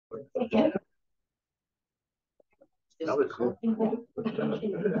That was good.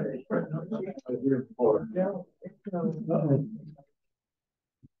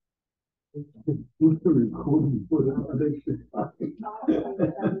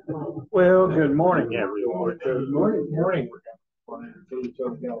 Well, good morning, everyone. Good morning. Morning.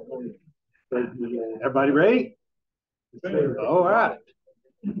 Everybody ready? All right.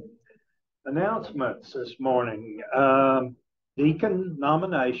 Announcements this morning. Deacon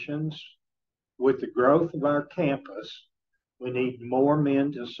nominations. With the growth of our campus, we need more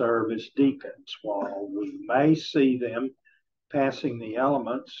men to serve as deacons. While we may see them passing the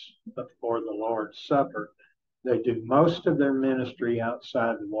elements for the Lord's Supper, they do most of their ministry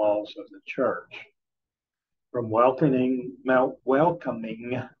outside the walls of the church. From welcoming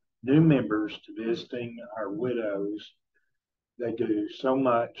new members to visiting our widows, they do so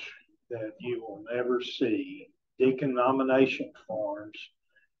much that you will never see. Deacon nomination forms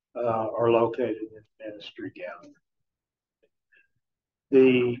are located in the ministry gallery.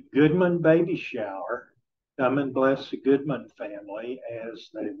 The Goodman baby shower. Come and bless the Goodman family as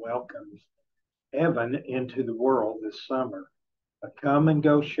they welcome Evan into the world this summer. A come and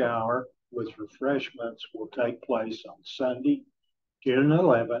go shower with refreshments will take place on Sunday, June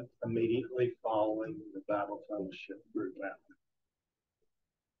 11th, immediately following the Bible Fellowship group out.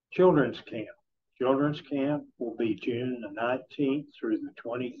 Children's camp. Children's camp will be June the 19th through the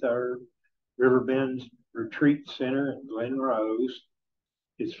 23rd. Riverbend Retreat Center in Glen Rose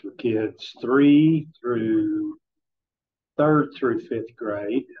is for kids 3rd through 5th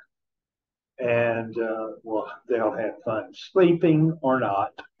grade. And they'll have fun sleeping or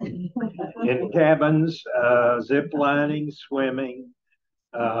not in cabins, zip lining, swimming,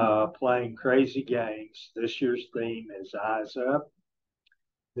 playing crazy games. This year's theme is Eyes Up.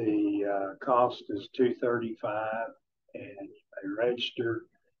 The cost is $235, and you may register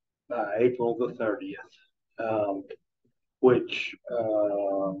by April the 30th.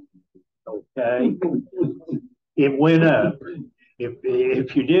 Okay, it went up.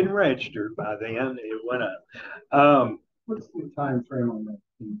 If you didn't register by then, it went up. What's the time frame on that?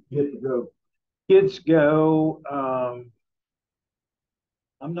 Get to go. Kids go.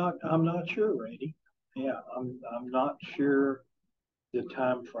 I'm not sure, Randy. Yeah, I'm not sure the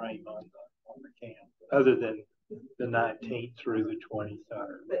time frame on the camp, other than the 19th through the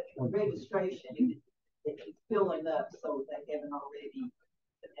 23rd. But registration is filling up, so they haven't already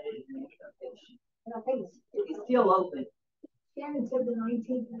submitted an application. And I think it's still open. Shannon said the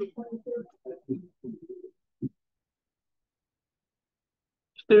 19th and the 23rd.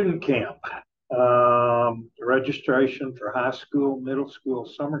 Student camp. Registration for high school, middle school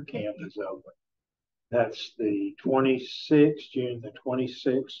summer camp is open. That's the 26th, June the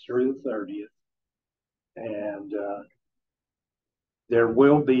 26th through the 30th. And there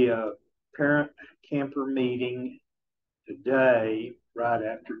will be a parent camper meeting today right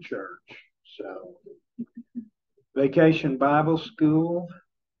after church. So, Vacation Bible School,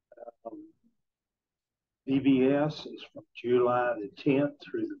 VBS is from July the 10th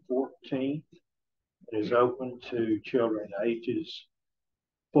through the 14th. It is open to children ages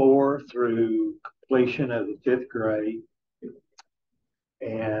 4 through completion of the 5th grade.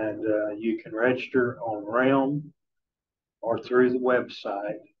 And you can register on Realm or through the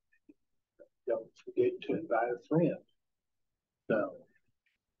website. Don't forget to invite a friend. So,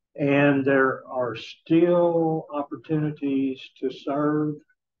 and there are still opportunities to serve.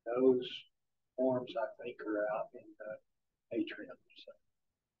 Those forms, I think, are out in the atrium. So.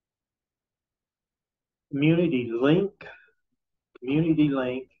 Community Link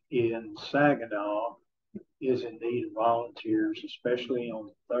in Saginaw is in need of volunteers, especially on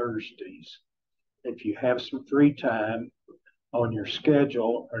Thursdays. If you have some free time on your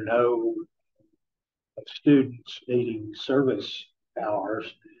schedule or know of students needing service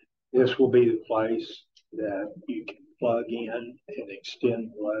hours, this will be the place that you can plug in and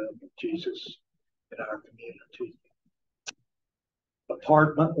extend the love of Jesus in our community.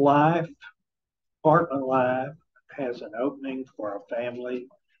 Apartment Life has an opening for a family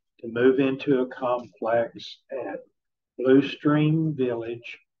to move into a complex at Blue Stream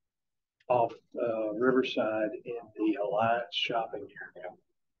Village off Riverside in the Alliance shopping area.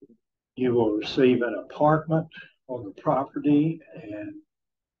 You will receive an apartment on the property and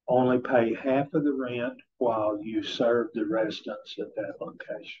only pay half of the rent while you serve the residents at that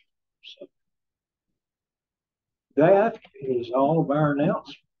location. So that is all of our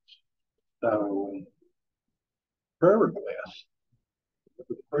announcements. So, prayer requests.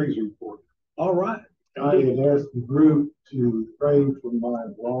 The praise report. All right. I had asked the group to pray for my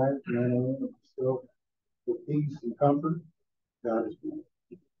wife, and myself, for peace and comfort. God is good.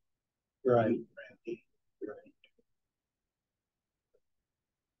 Great, Randy. Great.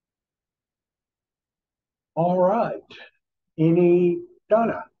 All right.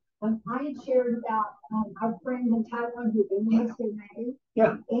 Donna? I had shared about our friend in Taiwan who'd been Wednesday night.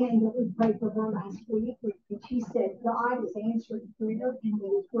 Yeah. And that we prayed for her last week. And she said God is answering prayer and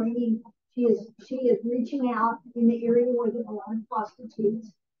that is bringing, she is reaching out in the area where there are a lot of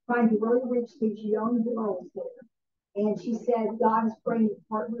prostitutes, trying to really reach these young girls there. And she said God is bringing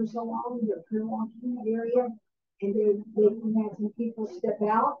partners along, they're prayer walking in that area, and they've had some people step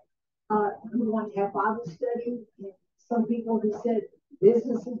out who want to have Bible study. And some people who said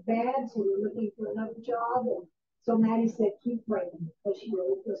business is bad, so we're looking for another job. And so Maddie said, keep praying, but she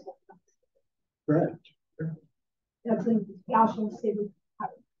really feels like Great. that's in Goshen City.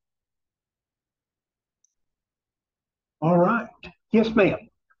 All right. Yes, ma'am.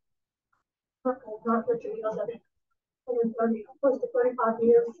 Not for 2 years, I've been 30, close to 35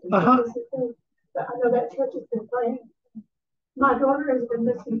 years. Uh-huh. But I know that church has been praying. My daughter has been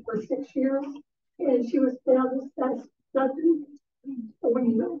missing for 6 years, and she was found this past Sunday.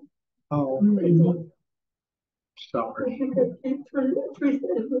 Oh, sorry. If you could keep Teresa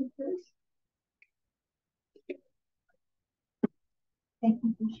in with this. Thank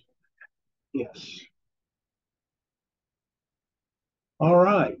you. Yes. All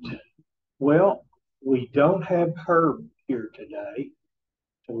right. Well, we don't have Herb here today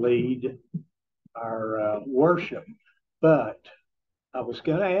to lead our worship, but I was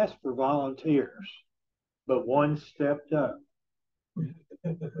going to ask for volunteers, but one stepped up.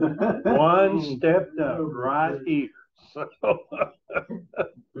 One stepped up right here.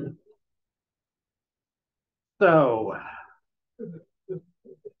 So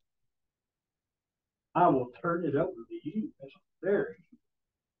I will turn it over to you, Mr. Derek.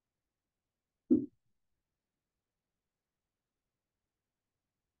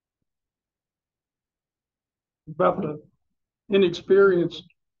 About the inexperienced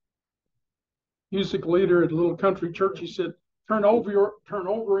music leader at a little country church, he said, turn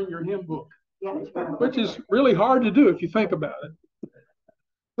over in your hymn book, which is really hard to do if you think about it.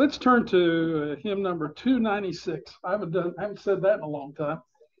 Let's turn to hymn number 296. I haven't said that in a long time.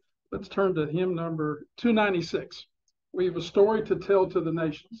 Let's turn to hymn number 296. We have a story to tell to the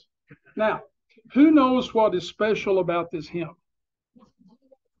nations. Now, who knows what is special about this hymn?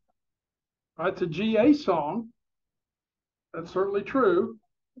 It's a GA song. That's certainly true.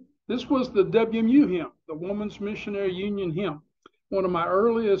 This was the WMU hymn, the Women's Missionary Union hymn. One of my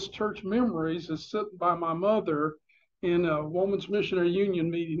earliest church memories is sitting by my mother in a Women's Missionary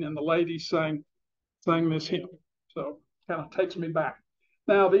Union meeting, and the ladies sang this hymn. So kind of takes me back.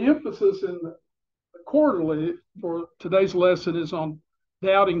 Now, the emphasis in the quarterly for today's lesson is on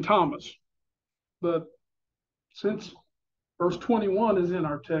doubting Thomas. But since verse 21 is in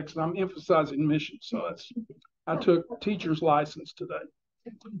our text, I'm emphasizing mission. So I took teacher's license today.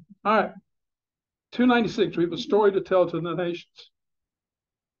 All right. 296, we have a story to tell to the nations.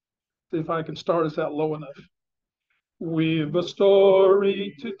 See if I can start us out low enough. We've a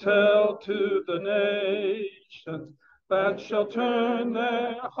story to tell to the nations that shall turn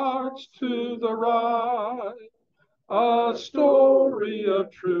their hearts to the right. A story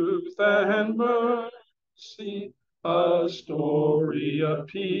of truth and mercy, a story of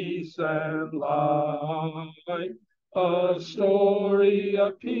peace and light, a story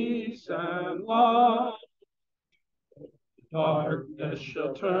of peace and light. Darkness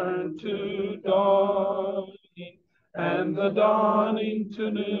shall turn to dawning, and the dawning to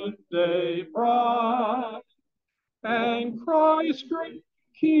noonday bright, and Christ's great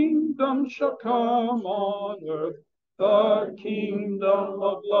kingdom shall come on earth, the kingdom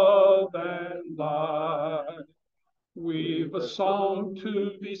of love and light. We've a song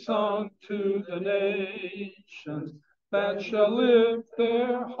to be sung to the nations that shall lift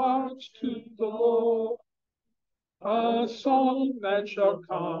their hearts to the Lord. A song that shall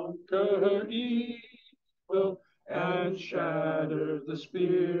conquer evil and shatter the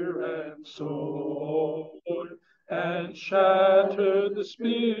spear and sword, and shatter the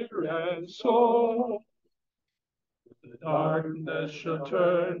spear and sword. The darkness shall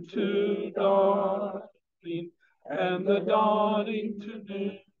turn to dawning, and the dawning to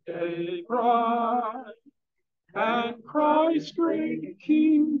noonday bright, and Christ's great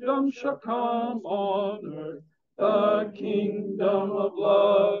kingdom shall come on earth, the kingdom of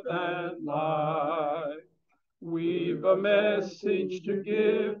love and light. We've a message to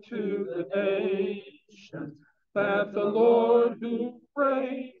give to the nations, that the Lord who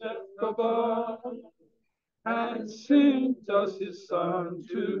reigneth above has sent us his Son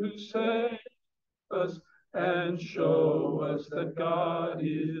to save us, and show us that God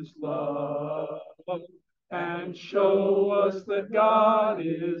is love. And show us that God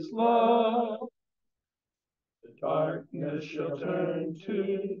is love. The darkness shall turn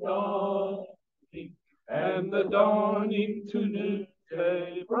to dawning, and the dawning to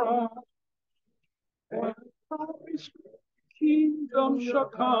noonday bright. And Christ's kingdom shall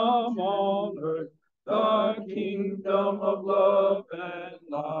come on earth, the kingdom of love and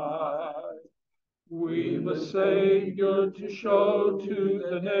light. We've a Savior to show to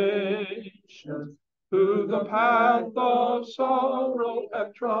the nations, who the path of sorrow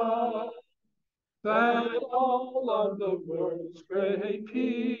hath trod, that all of the world's great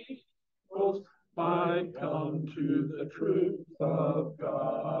peoples might come to the truth of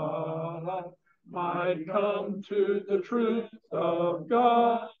God, might come to the truth of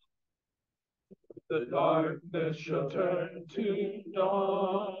God. The darkness shall turn to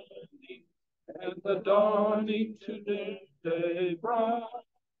dawning, and the dawning to noonday bright.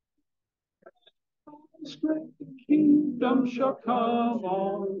 This great kingdom shall come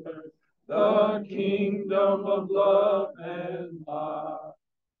on earth, the kingdom of love and light.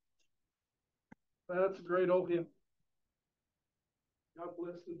 That's a great old hymn. God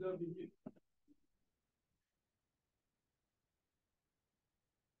bless the WU.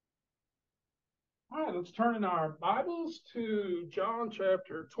 All right, let's turn in our Bibles to John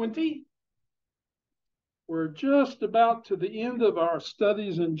chapter 20. We're just about to the end of our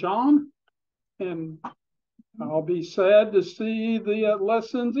studies in John, and I'll be sad to see the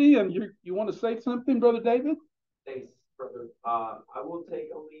lessons end. You want to say something, Brother David? Thanks, brother. I will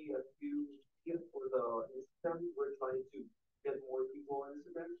take only a few hints for the Instagram. We're trying to get more people on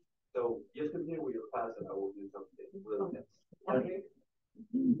Instagram. So just continue with your class and I will do something little next. Okay?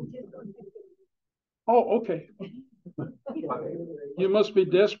 Oh, okay. You must be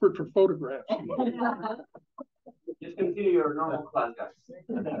desperate for photographs. Just continue your normal class, guys.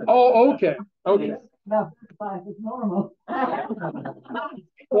 Oh, okay. Okay. No, class is normal.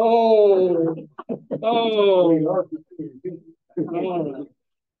 Oh. Oh.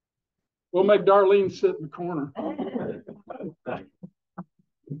 We'll make Darlene sit in the corner.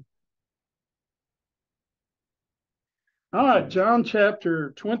 All right, John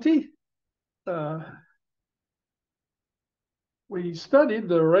chapter 20. We studied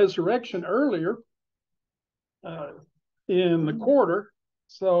the resurrection earlier in the quarter.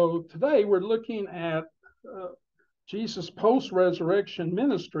 So today we're looking at Jesus' post-resurrection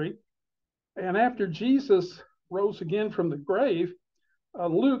ministry. And after Jesus rose again from the grave,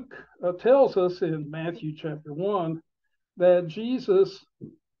 Luke tells us in Matthew chapter 1 that Jesus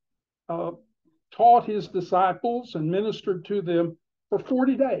taught his disciples and ministered to them for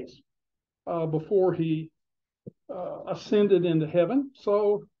 40 days before he ascended into heaven.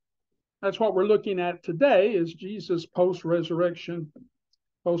 So that's what we're looking at today, is Jesus' post-resurrection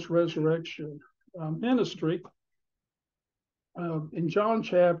ministry. In John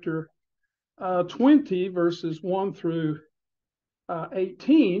chapter 20, verses 1 through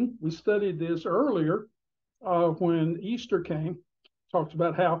 18, we studied this earlier when Easter came. Talked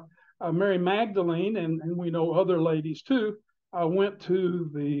about how Mary Magdalene, and we know other ladies too, went to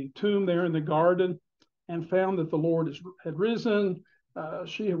the tomb there in the garden and found that the Lord had risen.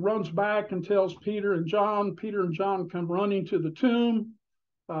 She runs back and tells Peter and John. Peter and John come running to the tomb.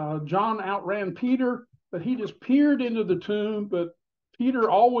 John outran Peter, but he just peered into the tomb. But Peter,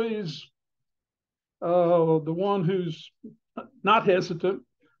 always the one who's not hesitant,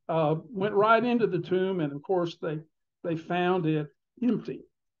 went right into the tomb. And of course, they found it empty.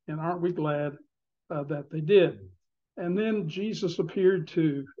 And aren't we glad that they did? And then Jesus appeared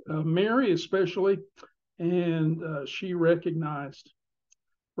to Mary especially, and she recognized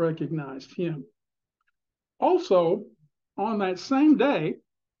him. Also, on that same day,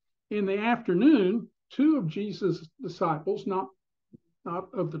 in the afternoon, two of Jesus' disciples, not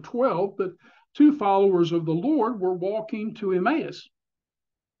of the 12, but two followers of the Lord, were walking to Emmaus.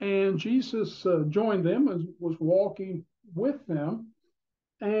 And Jesus joined them and was walking with them.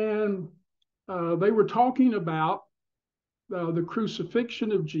 And they were talking about the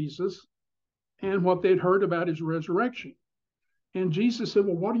crucifixion of Jesus and what they'd heard about his resurrection. And Jesus said,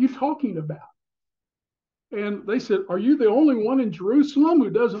 well, what are you talking about? And they said, are you the only one in Jerusalem who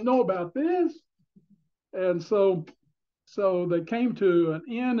doesn't know about this? And so they came to an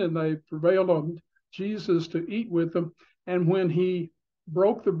inn and they prevailed on Jesus to eat with them. And when he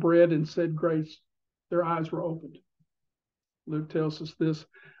broke the bread and said grace, their eyes were opened. Luke tells us this.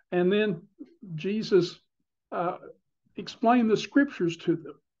 And then Jesus explained the scriptures to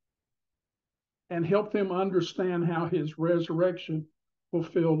them and helped them understand how his resurrection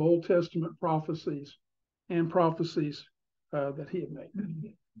fulfilled Old Testament prophecies and prophecies that he had made.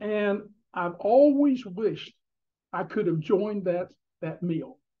 And I've always wished I could have joined that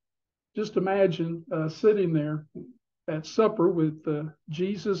meal. Just imagine sitting there at supper with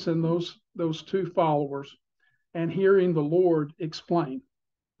Jesus and those two followers and hearing the Lord explain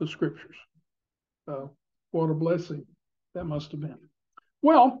the scriptures. What a blessing that must have been.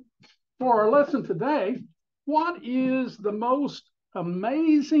 Well, for our lesson today, what is the most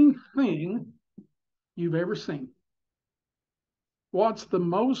amazing thing you've ever seen? What's the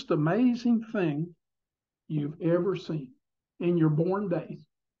most amazing thing you've ever seen in your born days?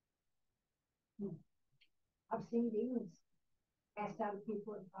 I've seen demons cast out of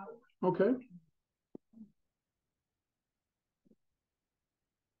people in power. Okay.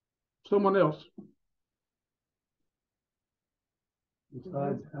 Someone else.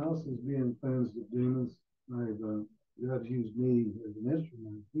 Besides houses being cleansed of demons, God used me as an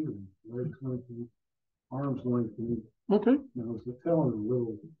instrument of healing. Legs lengthening, arms lengthening. Okay. I was telling a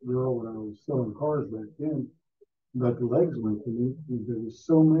little girl when I was selling cars back then about the legs lengthening. There was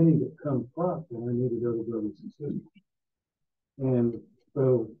so many that come front that I needed other brothers and sisters. And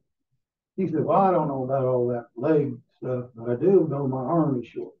so he said, well, I don't know about all that leg stuff, but I do know my arm is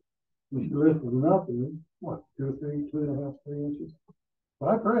short. And she lifted nothing, what, 2 or 3, 2.5, 3 inches. But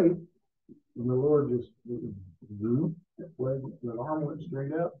I prayed, and the Lord just that arm went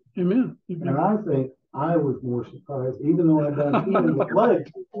straight up. Amen. And I think I was more surprised, even though I'd done healing with legs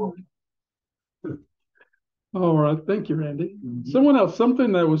before. All right. Thank you, Randy. Someone else,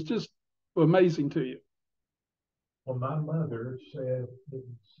 something that was just amazing to you. Well, my mother said that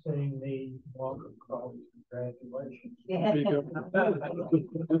seeing me walk across graduation. There you go.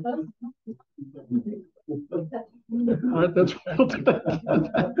 All right, that's real today.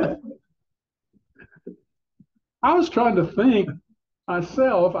 I was trying to think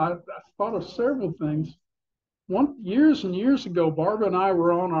myself. I thought of several things. Years and years ago, Barbara and I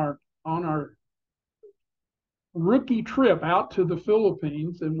were on our rookie trip out to the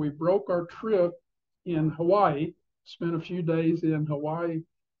Philippines, and we broke our trip in Hawaii. Spent a few days in Hawaii,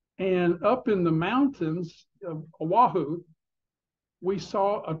 and up in the mountains of Oahu, we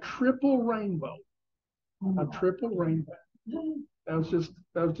saw a triple rainbow. A triple rainbow. That was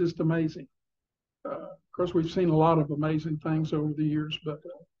just amazing. Of course, we've seen a lot of amazing things over the years, but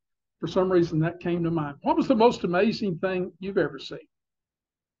for some reason that came to mind. What was the most amazing thing you've ever seen?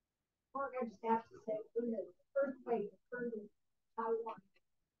 Well, I just have to say, when the earthquake occurred in Taiwan,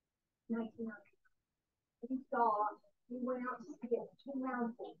 1990, we went out to see it, 2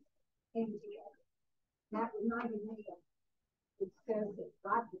 mountains came together. That reminded me of it says that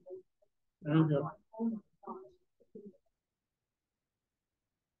God did it. There you go. Oh my gosh.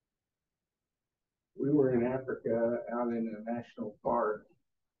 We were in Africa out in a national park,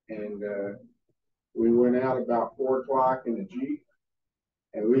 and we went out about 4 o'clock in a Jeep,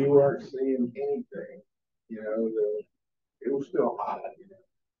 and we weren't seeing anything. You know, it was still hot, you know.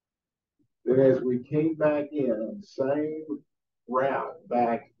 Then as we came back in on the same route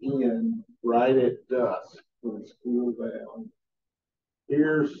back in right at dusk when it's cooled down,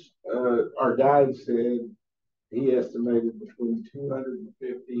 here's our guide said he estimated between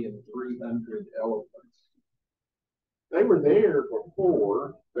 250 and 300 elephants. They were there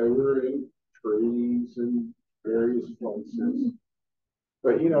before. They were in trees and various places.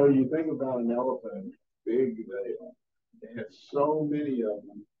 But, you know, you think about an elephant, big they are. They had so many of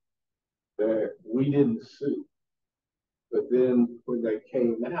them that we didn't see. But then when they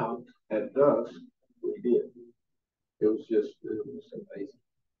came out at dusk, we did. It was amazing.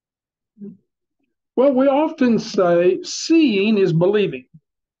 Well, we often say seeing is believing.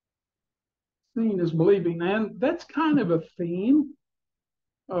 Seeing is believing. And that's kind of a theme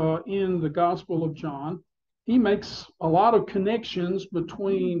in the Gospel of John. He makes a lot of connections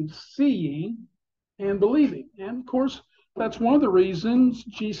between seeing and believing. And of course, that's one of the reasons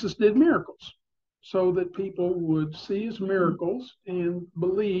Jesus did miracles, so that people would see his miracles and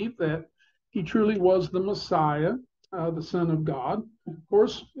believe that he truly was the Messiah, the Son of God. Of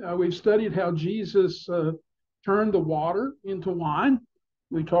course, we've studied how Jesus turned the water into wine.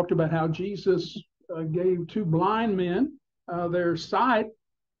 We talked about how Jesus gave 2 blind men their sight.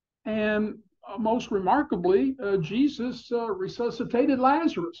 And most remarkably, Jesus resuscitated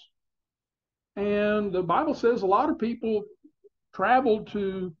Lazarus. And the Bible says a lot of people traveled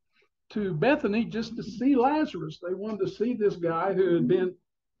to Bethany just to see Lazarus. They wanted to see this guy who had been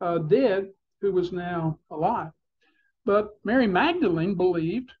dead, who was now alive. But Mary Magdalene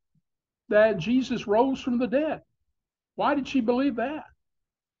believed that Jesus rose from the dead. Why did she believe that?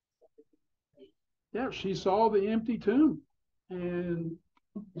 Yeah, she saw the empty tomb. And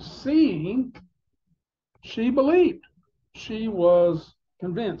seeing She believed. She was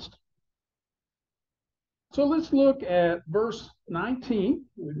convinced. So let's look at verse 19.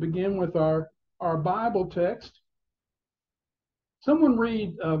 We begin with our Bible text. Someone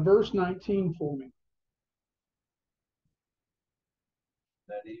read verse 19 for me.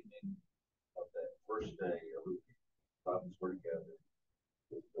 That evening of that first day of the week, prophets were together.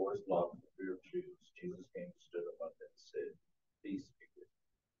 With doors locked for fear of Jews, Jesus came and stood among them and said, Peace be with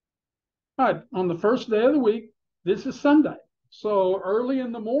you. All right, on the first day of the week, this is Sunday. So early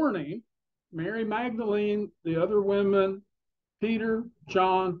in the morning, Mary Magdalene, the other women, Peter,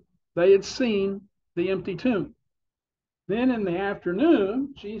 John, they had seen the empty tomb. Then in the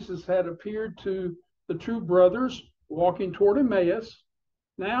afternoon, Jesus had appeared to the two brothers walking toward Emmaus.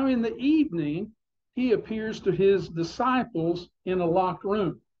 Now in the evening, he appears to his disciples in a locked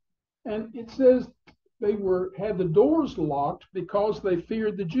room. And it says they had the doors locked because they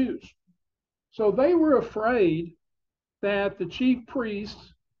feared the Jews. So they were afraid that the chief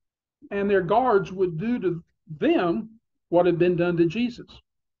priests and their guards would do to them what had been done to Jesus.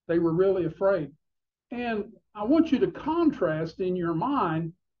 They were really afraid. And I want you to contrast in your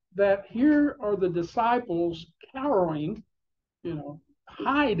mind that here are the disciples cowering,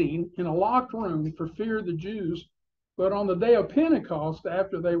 hiding in a locked room for fear of the Jews. But on the day of Pentecost,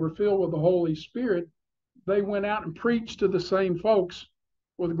 after they were filled with the Holy Spirit, they went out and preached to the same folks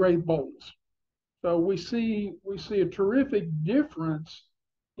with great boldness. So we see a terrific difference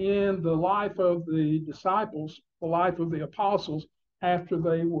in the life of the disciples, the life of the apostles, after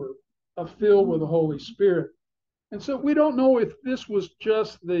they were filled with the Holy Spirit. And so we don't know if this was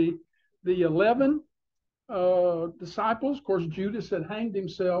just the 11 disciples. Of course, Judas had hanged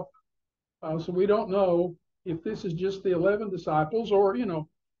himself, so we don't know if this is just the 11 disciples or,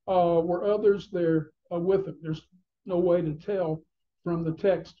 were others there with them. There's no way to tell from the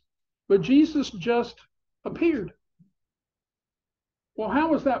text. But Jesus just appeared. Well,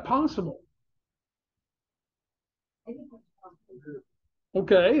 how is that possible?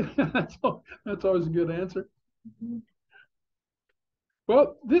 Okay, that's always a good answer.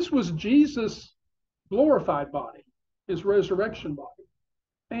 Well, this was Jesus' glorified body, his resurrection body.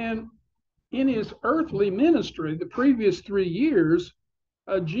 And in his earthly ministry, the previous 3 years,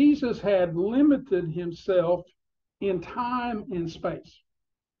 Jesus had limited himself in time and space.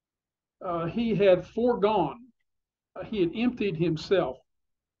 He had foregone, he had emptied himself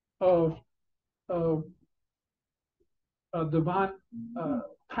of divine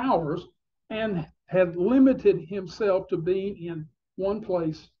powers and had limited himself to being in one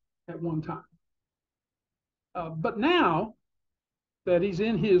place at one time. But now that he's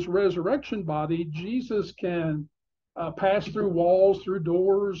in his resurrection body, Jesus can pass through walls, through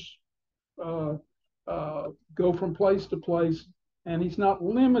doors, go from place to place, and he's not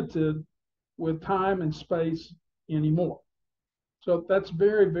limited with time and space anymore. So that's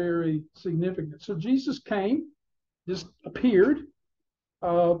very, very significant. So Jesus came, just appeared.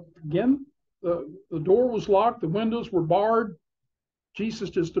 Again, the door was locked, the windows were barred. Jesus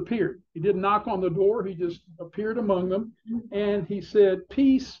just appeared. He didn't knock on the door, he just appeared among them, and he said,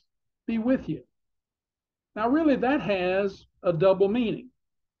 Peace be with you. Now, really, that has a double meaning.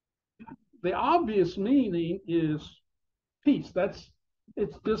 The obvious meaning is peace.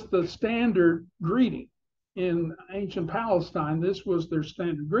 It's just the standard greeting. In ancient Palestine, this was their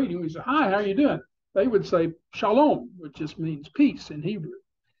standard greeting. We say, Hi, how are you doing? They would say shalom, which just means peace in Hebrew.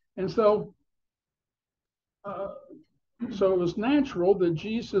 And so it was natural that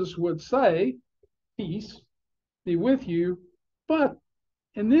Jesus would say, Peace be with you. But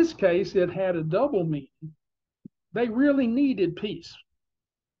in this case, it had a double meaning. They really needed peace.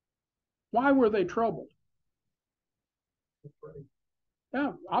 Why were they troubled?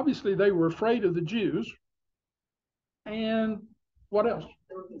 Yeah, obviously they were afraid of the Jews. And what else?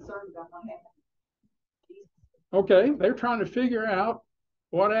 They were concerned about what happened. Okay, they're trying to figure out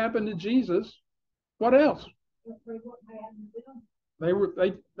what happened to Jesus. What else? They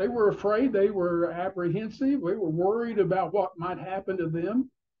were afraid. They were apprehensive. They were worried about what might happen to them.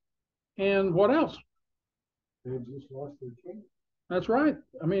 And what else? They had just lost their king. That's right.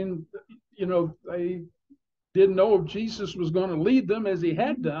 I mean, they didn't know if Jesus was going to lead them as he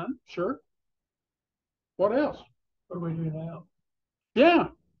had done. Sure. What else? What do we do now? Yeah.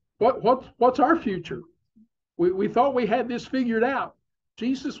 What's our future? We thought we had this figured out.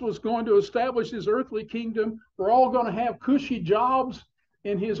 Jesus was going to establish his earthly kingdom. We're all going to have cushy jobs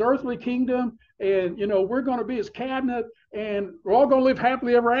in his earthly kingdom, and we're going to be his cabinet, and we're all going to live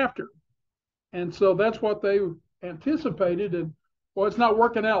happily ever after. And so that's what they anticipated, and well, it's not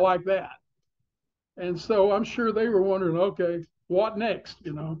working out like that. And so I'm sure they were wondering, okay, what next?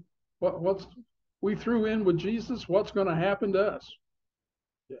 we threw in with Jesus, what's going to happen to us?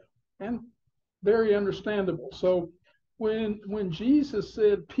 Yeah. And very understandable. So when Jesus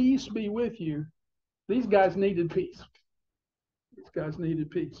said, peace be with you, these guys needed peace. These guys needed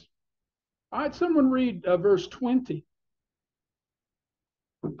peace. All right, someone read verse 20.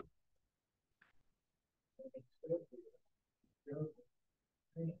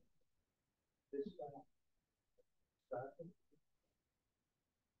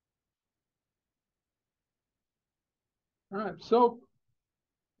 All right, so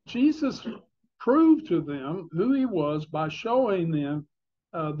Jesus proved to them who he was by showing them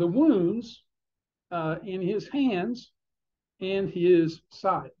the wounds in his hands and his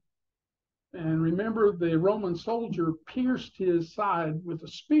side. And remember, the Roman soldier pierced his side with a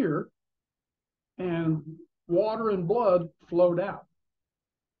spear, and water and blood flowed out.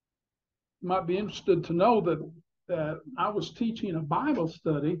 You might be interested to know that I was teaching a Bible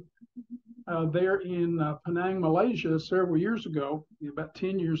study there in Penang, Malaysia, several years ago, about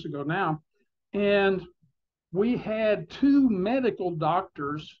 10 years ago now. And we had two medical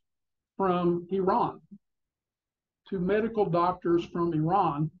doctors from Iran,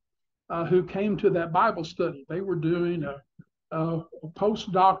 who came to that Bible study. They were doing a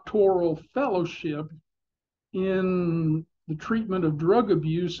postdoctoral fellowship in the treatment of drug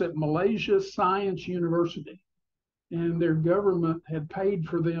abuse at Malaysia Science University. And their government had paid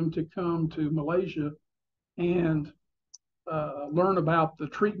for them to come to Malaysia and learn about the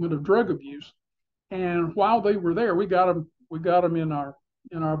treatment of drug abuse. And while they were there, we got them in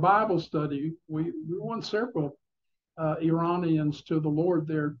our Bible study. We won several Iranians to the Lord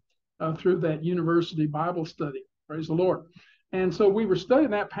there through that university Bible study. Praise the Lord. And so we were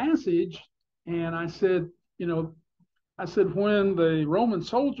studying that passage, and I said, when the Roman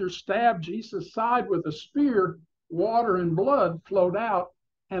soldier stabbed Jesus' side with a spear, water and blood flowed out,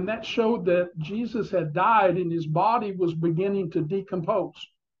 and that showed that Jesus had died and his body was beginning to decompose.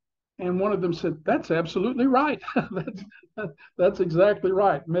 And one of them said, that's absolutely right. That's exactly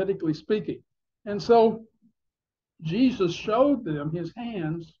right, medically speaking. And so Jesus showed them his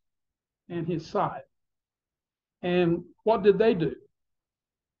hands and his side. And what did they do?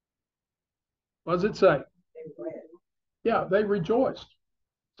 What does it say? Yeah, they rejoiced.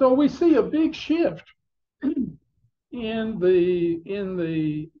 So we see a big shift in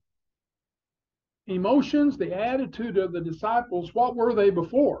the emotions, the attitude of the disciples. What were they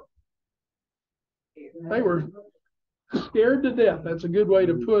before? They were scared to death. That's a good way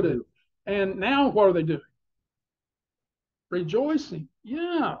to put it. And now what are they doing? Rejoicing.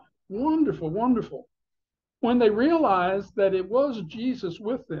 Yeah, wonderful, wonderful. When they realized that it was Jesus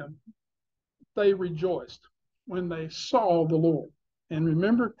with them, they rejoiced when they saw the Lord. And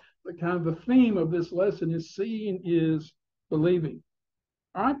remember, the theme of this lesson is seeing is believing.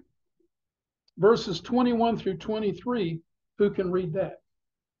 All right? Verses 21 through 23, who can read that?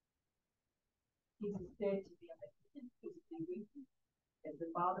 Jesus said to them, peace be with you. As the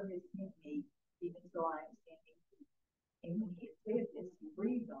Father has sent me, even so I am sending you. And when he had said this, he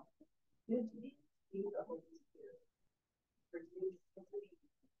breathed on them, stood to them, speak the Holy Spirit. For this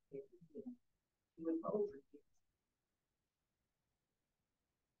he was over him.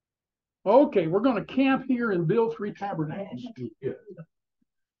 Okay, we're going to camp here and build 3 tabernacles.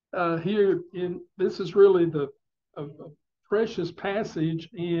 This is really a precious passage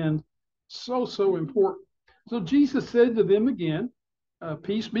and so important. So Jesus said to them again,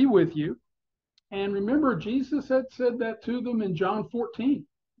 peace be with you. And remember, Jesus had said that to them in John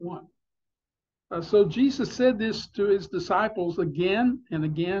 14:1. So Jesus said this to his disciples again and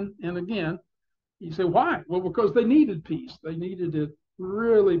again and again. You say, why? Well, because they needed peace. They needed it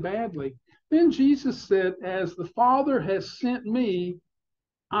really badly. Then Jesus said, as the Father has sent me,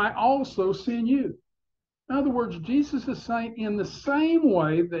 I also send you. In other words, Jesus is saying, in the same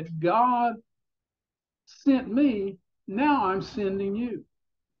way that God sent me, now I'm sending you.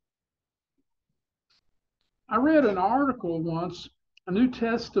 I read an article once, a New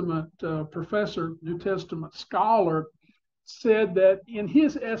Testament professor, New Testament scholar, said that in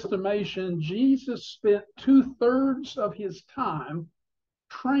his estimation, Jesus spent 2/3 of his time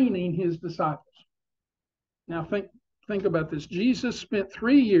training his disciples. Now think about this. Jesus spent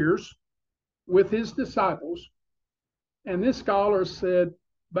 3 years with his disciples, and this scholar said,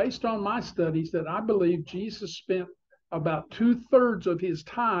 based on my studies, that I believe Jesus spent about 2/3 of his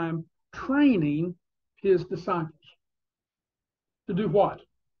time training his disciples. To do what?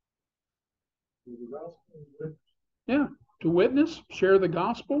 Yeah, to witness, share the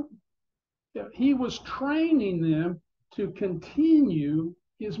gospel. Yeah, he was training them to continue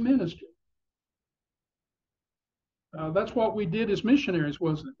his ministry. That's what we did as missionaries,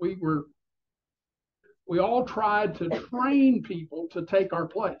 wasn't it? We were we all tried to train people to take our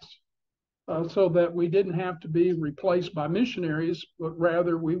place, so that we didn't have to be replaced by missionaries, but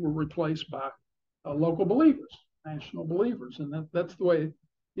rather we were replaced by local believers, national believers. And that's the way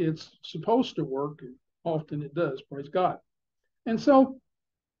it's supposed to work. And often it does, praise God. And so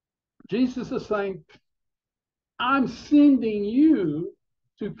Jesus is saying, I'm sending you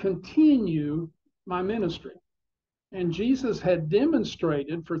to continue my ministry. And Jesus had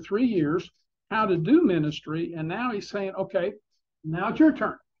demonstrated for 3 years how to do ministry. And now he's saying, okay, now it's your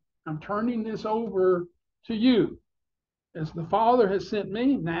turn. I'm turning this over to you. As the Father has sent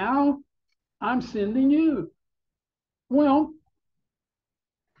me, now I'm sending you. Well,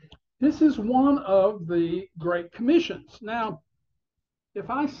 this is one of the Great Commissions. Now, if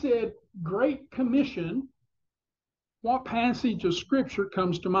I said Great Commission, what passage of Scripture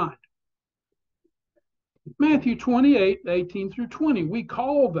comes to mind? Matthew 28, 18 through 20. We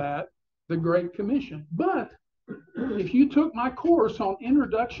call that the Great Commission. But if you took my course on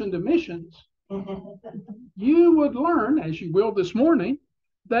Introduction to Missions, you would learn, as you will this morning,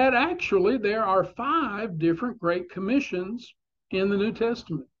 that actually there are 5 different Great Commissions in the New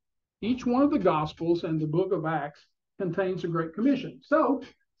Testament. Each one of the Gospels and the book of Acts contains a Great Commission. So,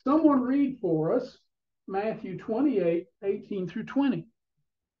 someone read for us Matthew 28, 18 through 20.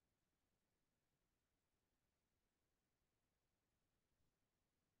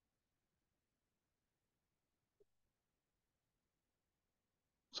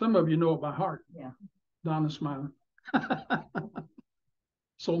 Some of you know it by heart. Yeah. Donna's smiling.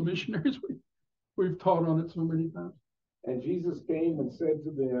 Soul missionaries, we've taught on it so many times. And Jesus came and said to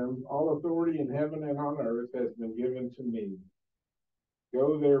them, all authority in heaven and on earth has been given to me.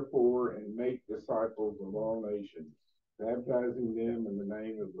 Go therefore and make disciples of all nations, baptizing them in the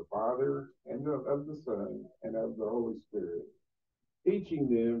name of the Father and of the Son and of the Holy Spirit, teaching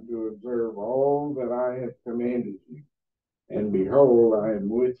them to observe all that I have commanded you. And behold, I am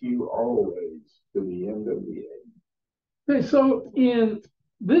with you always to the end of the age. Okay, so in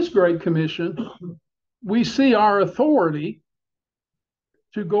this Great Commission, we see our authority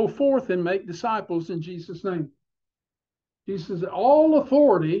to go forth and make disciples in Jesus' name. Jesus says, all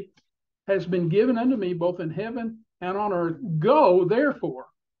authority has been given unto me both in heaven and on earth. Go, therefore,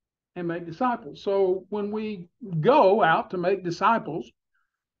 and make disciples. So when we go out to make disciples,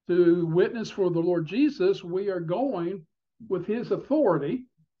 to witness for the Lord Jesus, we are going with his authority.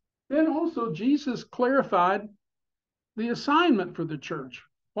 Then also Jesus clarified the assignment for the church.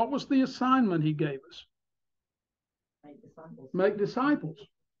 What was the assignment he gave us? Make disciples. Make disciples,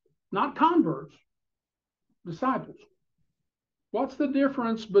 not converts, disciples. What's the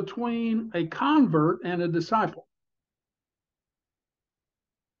difference between a convert and a disciple?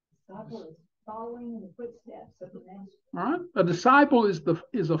 Disciple is following in the footsteps of the master. All right, a disciple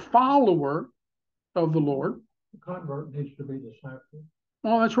is a follower of the Lord. The convert needs to be discipled.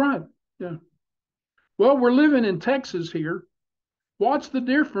 Oh, that's right. Yeah. Well, we're living in Texas here. What's the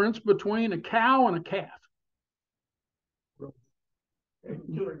difference between a cow and a calf?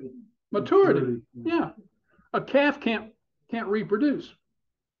 Maturity. Yeah. A calf can't reproduce,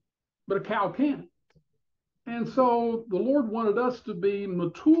 but a cow can. And so the Lord wanted us to be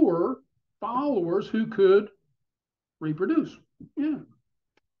mature followers who could reproduce. Yeah.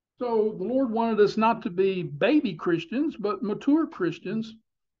 So the Lord wanted us not to be baby Christians, but mature Christians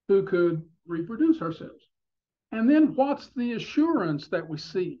who could reproduce ourselves. And then what's the assurance that we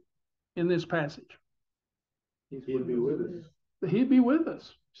see in this passage? He'll be with us. He'd be with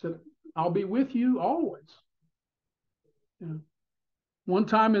us. He said, I'll be with you always. Yeah. One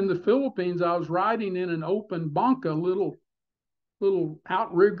time in the Philippines, I was riding in an open banca, little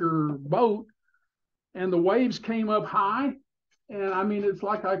outrigger boat, and the waves came up high. And I mean, it's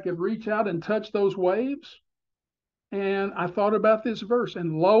like I could reach out and touch those waves. And I thought about this verse,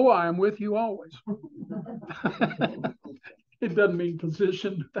 and lo, I am with you always. It doesn't mean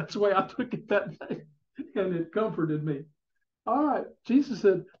position. That's the way I took it that day. And it comforted me. All right. Jesus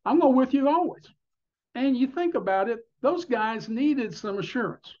said, I'm going with you always. And you think about it, those guys needed some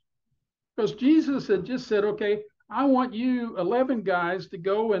assurance. Because Jesus had just said, okay, I want you 11 guys to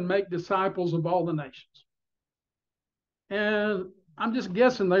go and make disciples of all the nations. And I'm just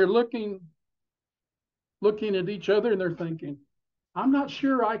guessing they're looking at each other and they're thinking, I'm not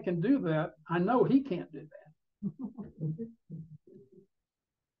sure I can do that. I know he can't do that.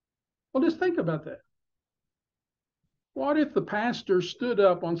 Well, just think about that. What if the pastor stood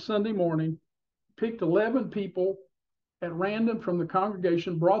up on Sunday morning, picked 11 people at random from the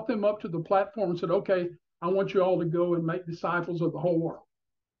congregation, brought them up to the platform and said, okay, I want you all to go and make disciples of the whole world?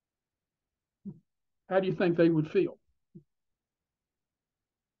 How do you think they would feel?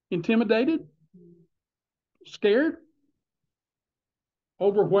 Intimidated? scared,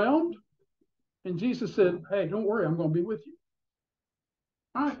 overwhelmed. And Jesus said, hey, don't worry, I'm going to be with you.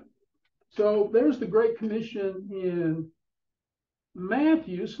 All right. So there's the Great Commission in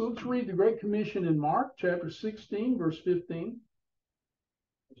Matthew. So let's read the Great Commission in Mark chapter 16, verse 15.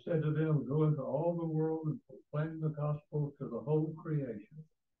 He said to them, go into all the world and proclaim the gospel to the whole creation.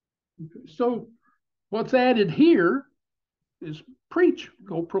 So what's added here is preach,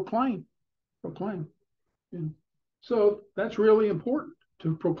 go proclaim. Yeah. So that's really important,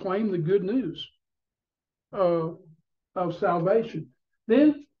 to proclaim the good news of salvation.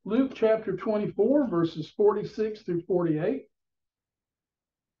 Then Luke chapter 24, verses 46 through 48.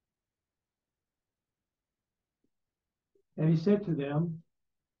 And he said to them,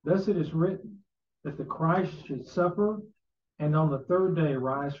 thus it is written, that the Christ should suffer and on the third day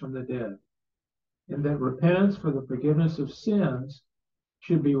rise from the dead, and that repentance for the forgiveness of sins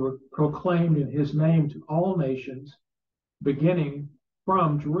should be proclaimed in his name to all nations, beginning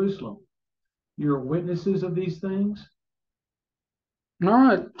from Jerusalem. You're witnesses of these things. All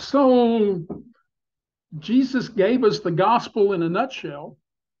right, so Jesus gave us the gospel in a nutshell,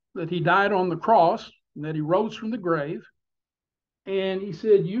 that he died on the cross and that he rose from the grave. And he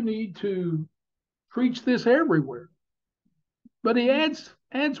said, you need to preach this everywhere. But he adds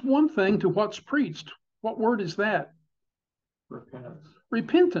one thing to what's preached. What word is that?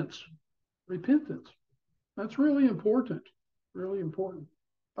 Repentance. That's really important. Really important.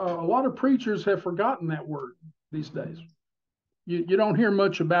 A lot of preachers have forgotten that word these days. You don't hear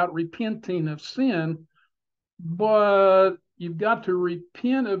much about repenting of sin, but you've got to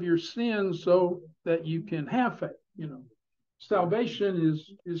repent of your sins so that you can have faith. Salvation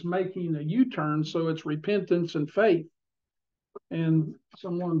is making a U-turn, so it's repentance and faith. And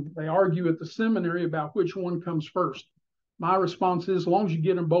they argue at the seminary about which one comes first. My response is, as long as you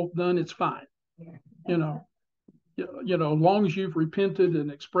get them both done, it's fine. As long as you've repented and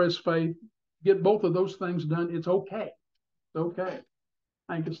expressed faith, get both of those things done, it's okay. It's okay.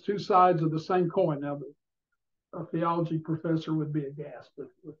 I think it's two sides of the same coin. Now, a theology professor would be aghast, but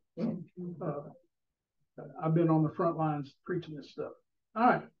I've been on the front lines preaching this stuff. All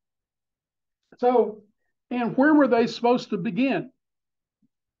right. So, and where were they supposed to begin?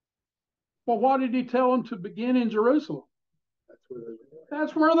 Well, why did he tell them to begin in Jerusalem?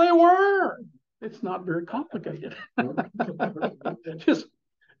 That's where they were. It's not very complicated.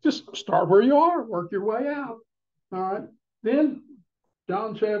 just start where you are, work your way out. All right. Then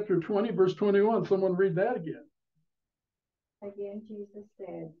John chapter 20, verse 21. Someone read that again. Again, Jesus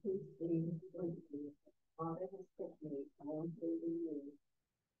said, peace be with you. Father has sent me, I want to be you.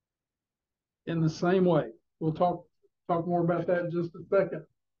 In the same way. We'll talk more about that in just a second.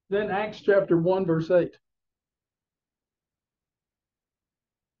 Then Acts chapter 1, verse 8.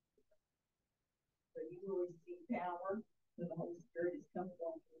 But you will receive power when the Holy Spirit is come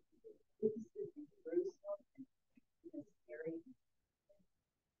upon you. Witnesses in Jerusalem and in Samaria.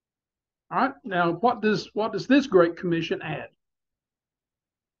 All right. Now, what does this Great Commission add?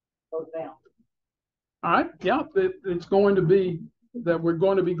 Go down. All right. Yeah, it's going to be that we're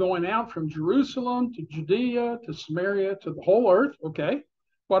going to be going out from Jerusalem to Judea to Samaria to the whole earth. Okay.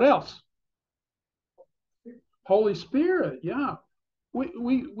 What else? Holy Spirit. Yeah.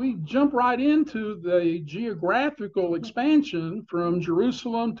 We jump right into the geographical expansion from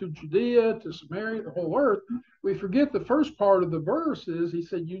Jerusalem to Judea to Samaria, the whole earth. We forget the first part of the verse is he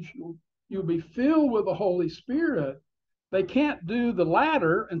said, you'll be filled with the Holy Spirit. They can't do the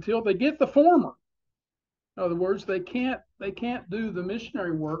latter until they get the former. In other words, they can't do the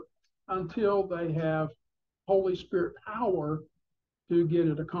missionary work until they have Holy Spirit power to get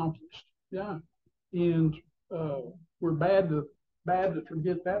it accomplished. Yeah. And we're bad to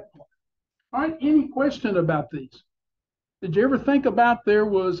forget that part. All right, any question about these? Did you ever think about there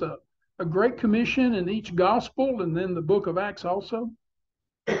was a Great Commission in each gospel and then the book of Acts also?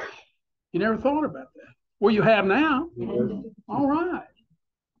 You never thought about that. Well, you have now. Yeah. All right.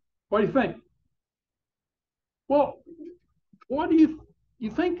 What do you think? Well, what do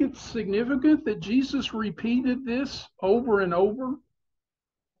you think it's significant that Jesus repeated this over and over?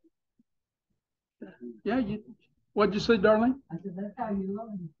 Yeah, what'd you say, Darlene? I said, that's how you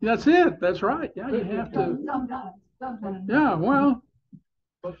learn. That's it. That's right. Yeah, you have to. Sometimes. Yeah, well.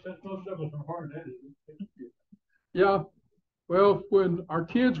 Most of us are hard-headed. Yeah. Well, when our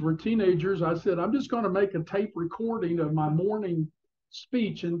kids were teenagers, I said, I'm just going to make a tape recording of my morning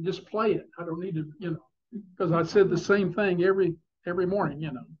speech and just play it. I don't need to, because I said the same thing every morning,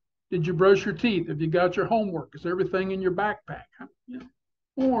 Did you brush your teeth? Have you got your homework? Is everything in your backpack?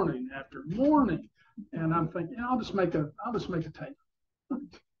 Morning after morning. And I'm thinking, I'll just make a tape.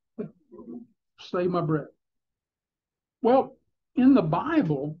 Save my breath. Well, in the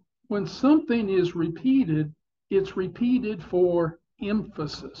Bible, when something is repeated, it's repeated for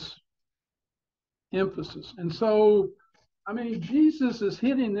emphasis. Emphasis. And so, I mean, Jesus is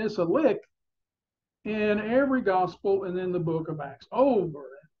hitting this a lick in every gospel and in the book of Acts, over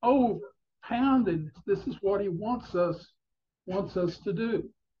and over, pounded. This is what he wants us to do.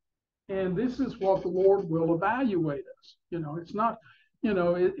 And this is what the Lord will evaluate us. It's not,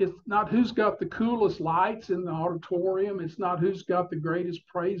 it's not who's got the coolest lights in the auditorium. It's not who's got the greatest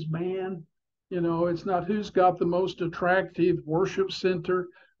praise band. It's not who's got the most attractive worship center.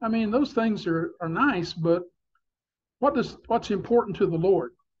 I mean, those things are nice, but what's important to the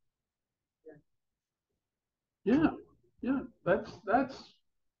Lord? Yeah, that's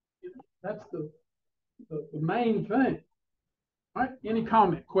the main thing. All right, any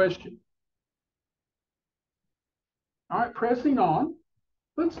comment, question? All right, pressing on.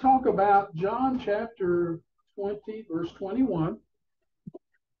 Let's talk about John chapter 20, verse 21.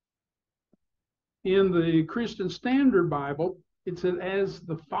 In the Christian Standard Bible, it says, "As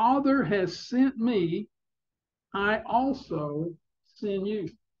the Father has sent me, I also send you."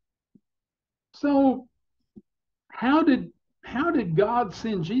 So, how did God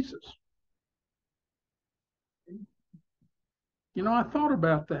send Jesus? I thought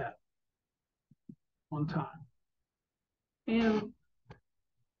about that one time. And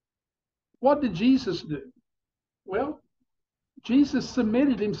what did Jesus do? Well, Jesus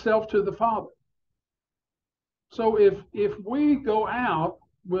submitted himself to the Father. So if we go out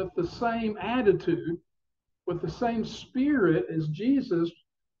with the same attitude, with the same spirit as Jesus,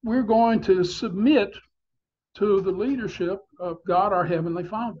 we're going to submit to the leadership of God, our Heavenly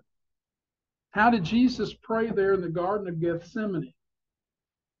Father. How did Jesus pray there in the Garden of Gethsemane?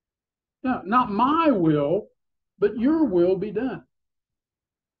 Yeah, not my will, but your will be done.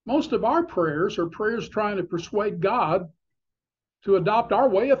 Most of our prayers are prayers trying to persuade God to adopt our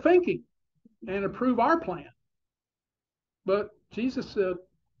way of thinking and approve our plan. But Jesus said,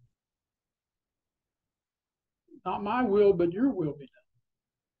 not my will, but your will be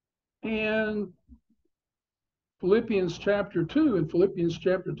done. And Philippians chapter 2,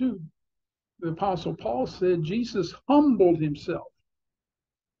 the Apostle Paul said Jesus humbled himself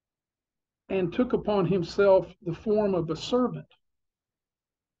and took upon himself the form of a servant.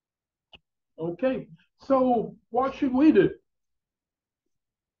 Okay, so what should we do?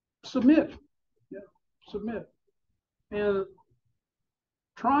 Submit. Yeah, submit. And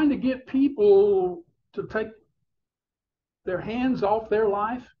trying to get people to take their hands off their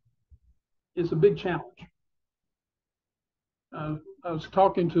life is a big challenge. I was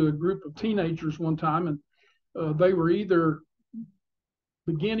talking to a group of teenagers one time, and they were either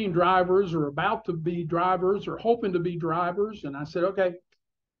beginning drivers or about to be drivers or hoping to be drivers. And I said, okay,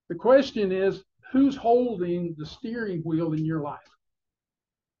 the question is, who's holding the steering wheel in your life?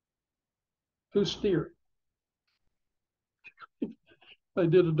 Who's steering? They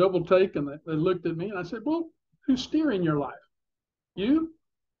did a double take and they looked at me and I said, well, who's steering your life? You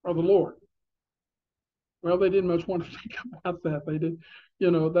or the Lord? Well, they didn't much want to think about that. They did,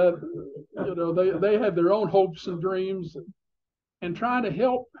 they had their own hopes and dreams, and trying to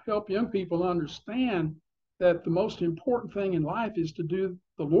help young people understand that the most important thing in life is to do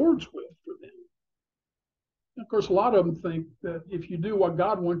the Lord's will for them. Of course, a lot of them think that if you do what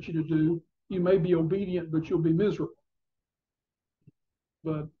God wants you to do, you may be obedient, but you'll be miserable.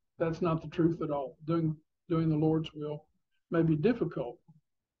 But that's not the truth at all. Doing the Lord's will may be difficult.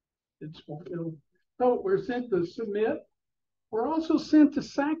 It's fulfilled. So we're sent to submit. We're also sent to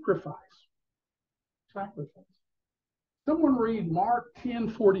sacrifice. Sacrifice. Someone read Mark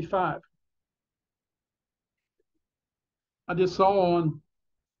 10:45. I just saw on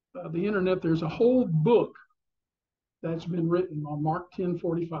the internet there's a whole book that's been written on Mark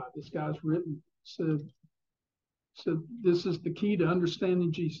 10:45. This guy's written, said this is the key to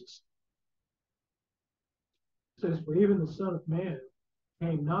understanding Jesus. It says, for even the Son of Man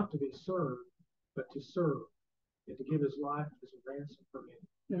came not to be served, but to serve, and to give his life as a ransom for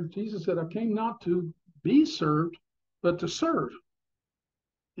many. And Jesus said, I came not to be served, but to serve,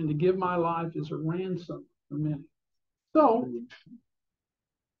 and to give my life as a ransom for many. So,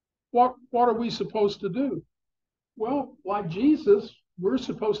 what are we supposed to do? Well, like Jesus, we're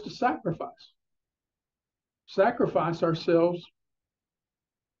supposed to sacrifice. Sacrifice ourselves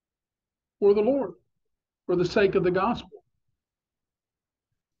for the Lord, for the sake of the gospel.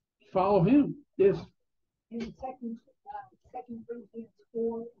 Follow him. Yes. In 2 Corinthians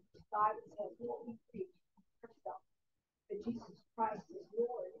 4:5, it says, what we preach ourselves, that Jesus Christ is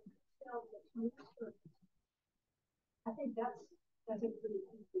Lord, and ourselves as ministers. I think that's a pretty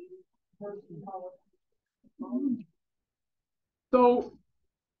easy verse to follow.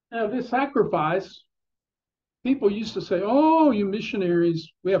 Now, this sacrifice, people used to say, oh, you missionaries,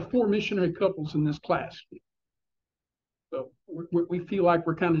 we have 4 missionary couples in this class. So we feel like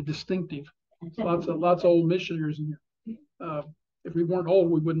we're kind of distinctive. Lots of old missionaries in here. If we weren't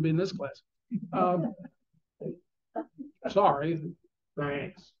old, we wouldn't be in this class. Sorry.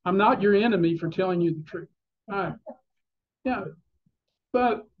 Thanks. I'm not your enemy for telling you the truth. All right. Yeah.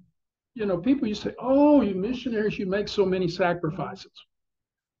 But, people used to say, oh, you missionaries, you make so many sacrifices.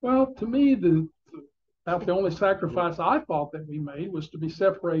 Well, to me, about the only sacrifice I thought that we made was to be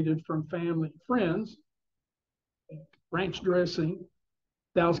separated from family and friends, ranch dressing,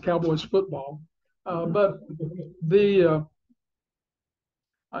 Dallas Cowboys football. But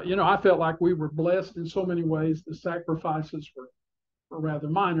I felt like we were blessed in so many ways. The sacrifices were rather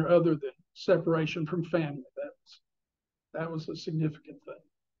minor, other than separation from family. That was a significant thing.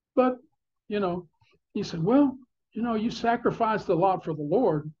 But, he said, well, you sacrificed a lot for the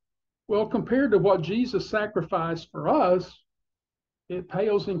Lord. Well, compared to what Jesus sacrificed for us, it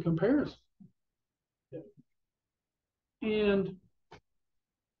pales in comparison. And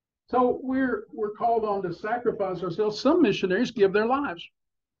so we're called on to sacrifice ourselves. Some missionaries give their lives.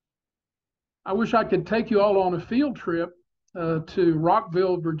 I wish I could take you all on a field trip to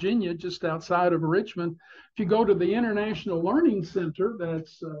Rockville, Virginia, just outside of Richmond. If you go to the International Learning Center,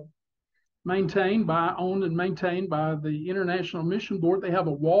 that's owned and maintained by the International Mission Board, they have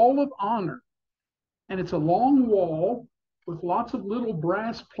a wall of honor. And it's a long wall with lots of little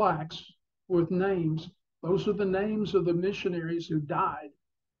brass plaques with names. Those are the names of the missionaries who died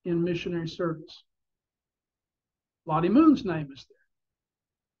in missionary service. Lottie Moon's name is there.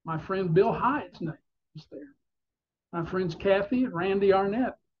 My friend Bill Hyatt's name is there. My friends Kathy and Randy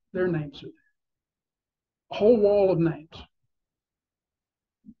Arnett, their names are there. A whole wall of names.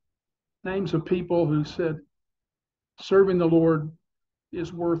 Names of people who said, serving the Lord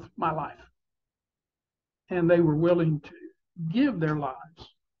is worth my life. And they were willing to give their lives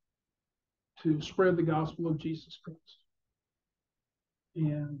to spread the gospel of Jesus Christ.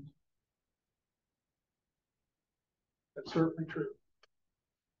 And that's certainly true.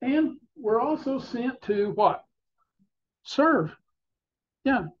 And we're also sent to what? Serve.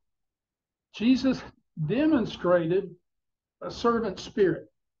 Yeah. Jesus demonstrated a servant spirit.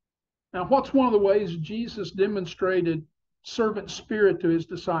 Now, what's one of the ways Jesus demonstrated servant spirit to his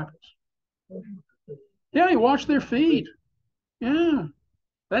disciples? Yeah, he washed their feet. Yeah.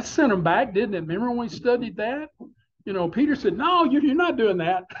 That sent them back, didn't it? Remember when we studied that? Peter said, no, you're not doing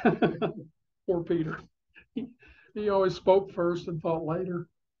that. Poor Peter. He always spoke first and thought later.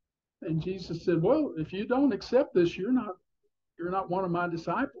 And Jesus said, well, if you don't accept this, you're not one of my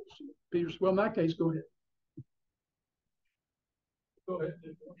disciples. Peter said, well, in that case, go ahead. Go ahead.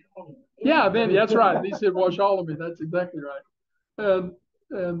 Yeah, then that's right. He said, wash all of me. That's exactly right.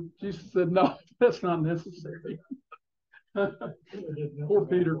 And Jesus said, no, that's not necessary. Poor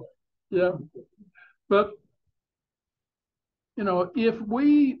Peter. Yeah. But, if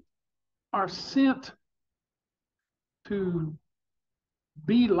we are sent to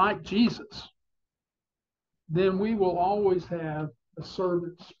be like Jesus, then we will always have a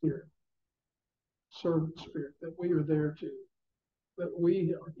servant spirit. Servant spirit, that we are there to, that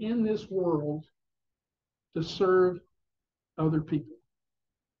we are in this world to serve other people.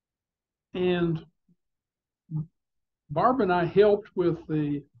 And Barb and I helped with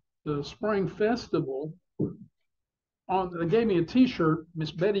the spring festival. They gave me a t-shirt.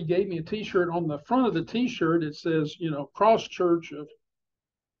 Miss Betty gave me a t-shirt. On the front of the t-shirt, it says, Cross Church of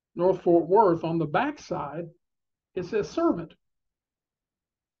North Fort Worth. On the back side, it says servant.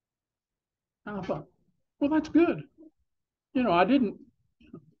 And I thought, well, that's good. I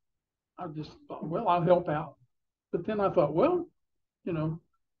just thought, well, I'll help out. But then I thought, well,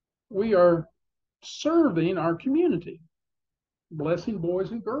 we are serving our community, blessing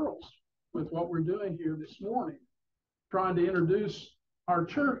boys and girls with what we're doing here this morning, trying to introduce our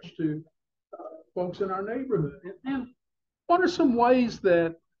church to folks in our neighborhood. And what are some ways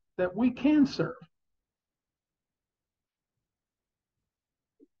that we can serve?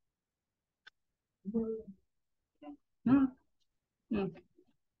 Yeah. A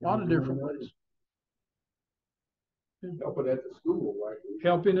lot of different ways. Helping at the school, right?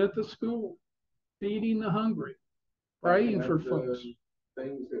 Helping at the school, feeding the hungry, praying for folks.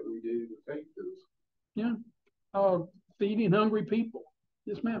 Things that we do to take those. Yeah. Feeding hungry people.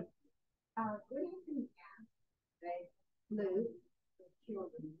 Yes, ma'am. We're going to ask Luke, the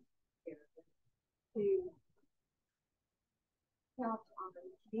children's therapist, to help on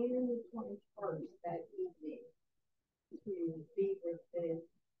June the 21st that evening to be with the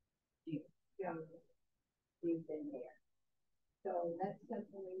young. We've been there. So that's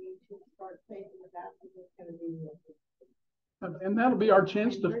something we need And that'll be our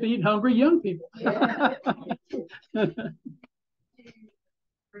chance to feed hungry young people.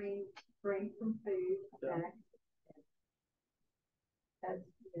 Bring some food back. That's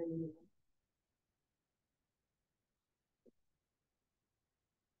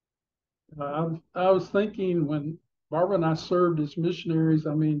I was thinking when Barbara and I served as missionaries,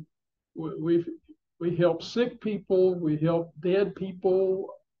 I mean, we help sick people, we help dead people,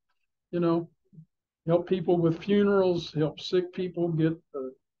 you know, help people with funerals, help sick people get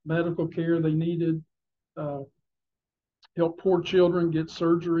the medical care they needed, help poor children get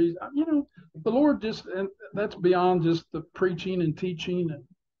surgeries. You know, the Lord just, and that's beyond just the preaching and teaching and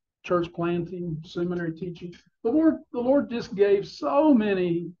church planting, seminary teaching. The Lord just gave so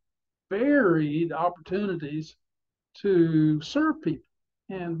many varied opportunities to serve people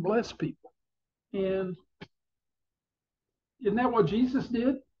and bless people. And isn't that what Jesus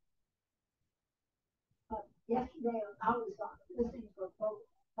did? Yesterday, I was listening to a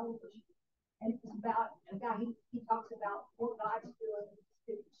television, and it was about a guy. He talks about what God's doing in the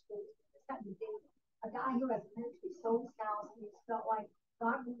city schools. It's got to do a guy who has ministry sold his house, and he felt like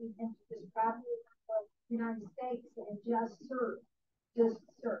God wanted him to just travel the United States and just serve.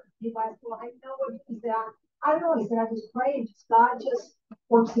 He was, well, I know what he said. I don't know. He said, I just pray and just God just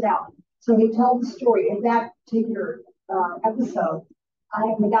works it out. So he told the story in that particular episode.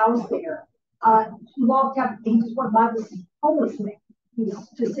 The guy was there. He walked up, he just went by this homeless man. He was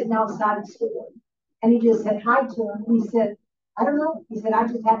just sitting outside the store. And he just said hi to him. And he said, I don't know. He said, I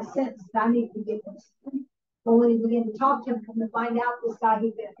just had a sense that I need to give him something. But when he began to talk to him, come to find out this guy,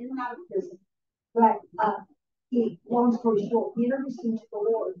 he'd been in and out of prison. But long story short, he introduced him to the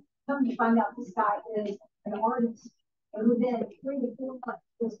Lord. Come to find out this guy is an artist. And within 3 to 4 months,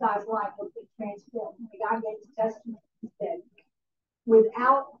 this guy's life was transformed. The guy gave his testimony. He said,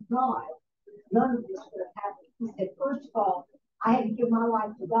 without God, none of this would have happened. He said, first of all, I had to give my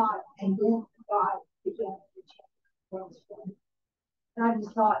life to God, and then God began to change things for me. And I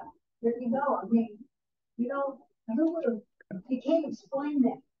just thought, there you go. I mean, you know, who would have, you can't explain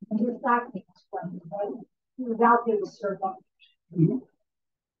that. And your God can't explain it, right? He was out there to serve others.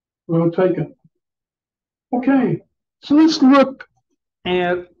 Well taken. Okay, so let's look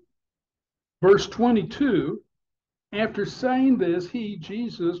at verse 22. After saying this, he,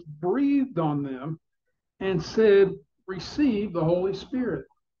 Jesus, breathed on them and said, receive the Holy Spirit.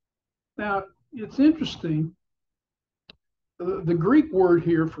 Now, it's interesting. The Greek word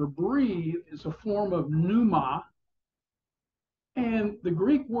here for breathe is a form of pneuma. And the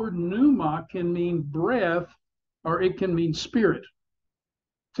Greek word pneuma can mean breath or it can mean spirit.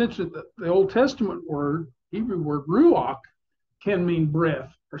 Essentially, the Old Testament word, Hebrew word ruach, can mean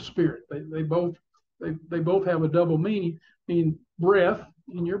breath or spirit. They both have a double meaning breath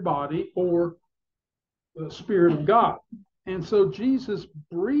in your body or the Spirit of God. And so Jesus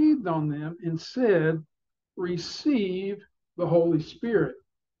breathed on them and said, receive the Holy Spirit.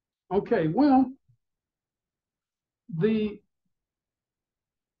 Okay, well, this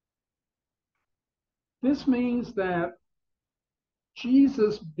means that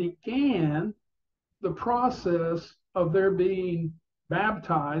Jesus began the process of their being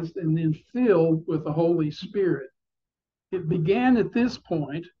baptized and then filled with the Holy Spirit. It began at this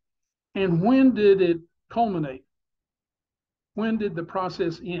point, and when did it culminate? When did the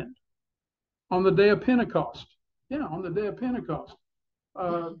process end? On the day of Pentecost. Yeah, on the day of Pentecost.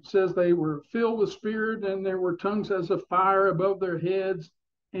 Says they were filled with Spirit, and there were tongues as of fire above their heads,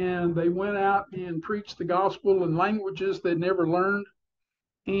 and they went out and preached the gospel in languages they'd never learned.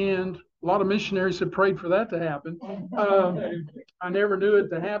 And a lot of missionaries have prayed for that to happen. I never knew it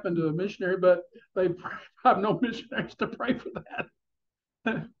to happen to a missionary, but they have no missionaries to pray for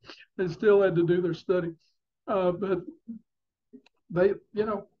that. They still had to do their study. But they,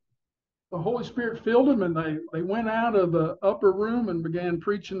 the Holy Spirit filled them, and they went out of the upper room and began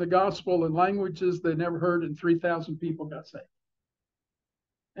preaching the gospel in languages they never heard, and 3,000 people got saved.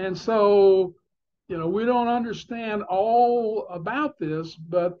 And so, we don't understand all about this,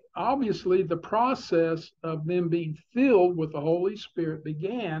 but obviously the process of them being filled with the Holy Spirit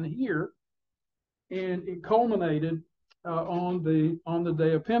began here, and it culminated on the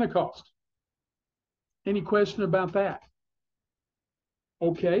day of Pentecost. Any question about that?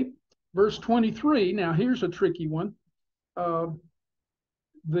 Okay, verse 23. Now here's a tricky one. What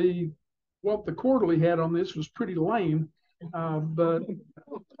the quarterly had on this was pretty lame, but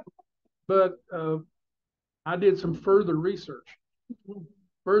I did some further research.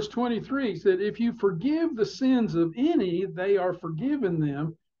 Verse 23 said, if you forgive the sins of any, they are forgiven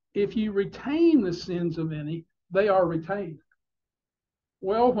them. If you retain the sins of any, they are retained.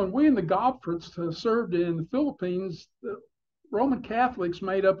 Well, when we in the Godfreys served in the Philippines, the Roman Catholics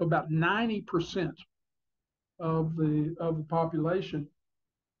made up about 90% of the population.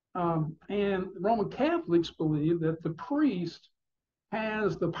 And Roman Catholics believe that the priest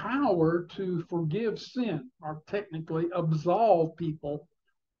has the power to forgive sin, or technically absolve people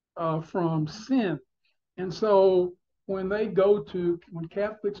from sin. And so when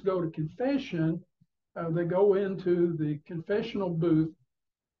Catholics go to confession, they go into the confessional booth,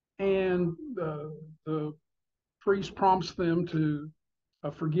 and the priest prompts them to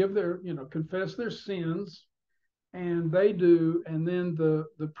confess their sins, and they do, and then the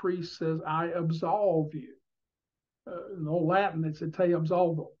priest says, "I absolve you." In old Latin, they said, "Te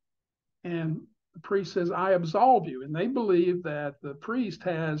absolvo," and the priest says, "I absolve you," and they believe that the priest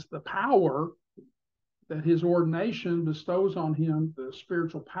has the power, that his ordination bestows on him the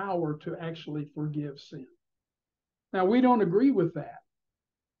spiritual power to actually forgive sin. Now, we don't agree with that.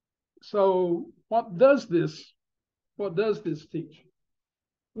 So what does this teach?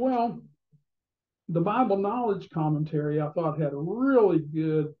 Well, the Bible Knowledge Commentary, I thought, had a really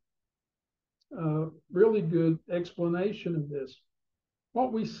good explanation of this.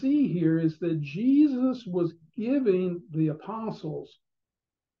 What we see here is that Jesus was giving the apostles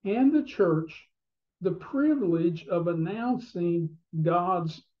and the church the privilege of announcing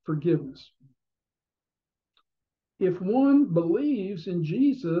God's forgiveness. If one believes in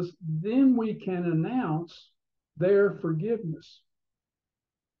Jesus, then we can announce their forgiveness.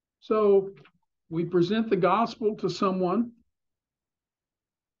 So we present the gospel to someone,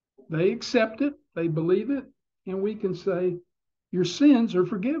 they accept it, they believe it, and we can say, your sins are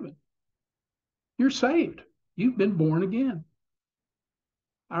forgiven. You're saved. You've been born again.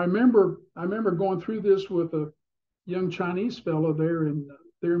 I remember going through this with a young Chinese fellow there in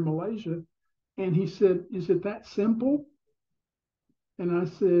Malaysia, and he said, "Is it that simple?" And I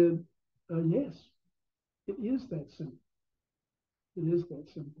said, "Yes, it is that simple. It is that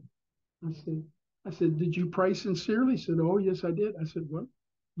simple." I said, "Did you pray sincerely?" He said, "Oh, yes, I did." I said, "Well,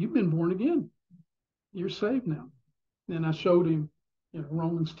 you've been born again. You're saved now." And I showed him,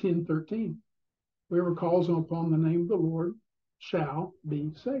 Romans 10:13. Whoever calls upon the name of the Lord shall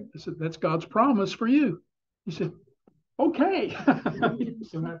be saved. I said, "That's God's promise for you." He said, "Okay."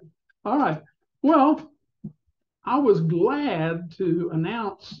 All right. Well, I was glad to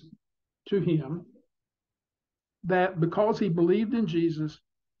announce to him that because he believed in Jesus,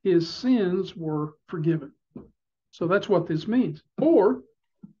 his sins were forgiven. So that's what this means. Or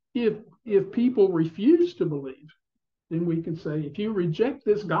if people refuse to believe, then we can say, if you reject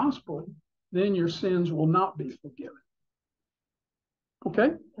this gospel, then your sins will not be forgiven.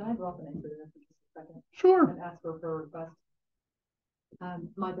 Okay? Can I drop an answer there for just a second? Sure. And ask for a request.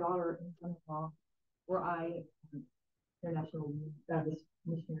 My daughter and son-in-law were International Baptist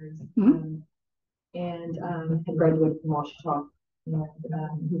missionaries, and had graduated from Washita.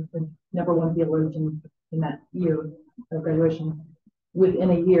 And he was the #1 theologian in that year of graduation. Within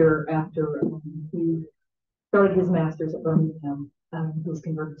a year after he started his master's at Birmingham, he was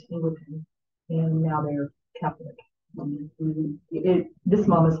converted to Anglican, and now they're Catholic. This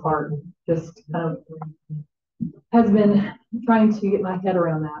mama's heart just has been trying to get my head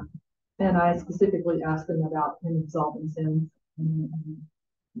around that. And I specifically asked them about him absolving sins, and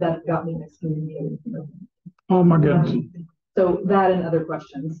that got me excommunicated. Oh my goodness. So that and other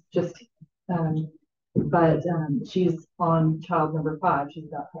questions, but she's on child number 5. She's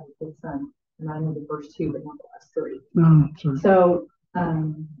about to have a 5th son, and I know the first 2, but not the last 3. Oh, so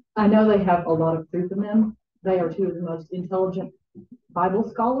I know they have a lot of truth in them. They are 2 of the most intelligent Bible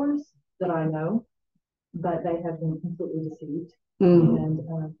scholars that I know, but they have been completely deceived. And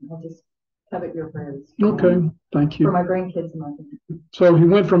I'll just covet your prayers. Okay, thank you. For my grandkids and my family. So he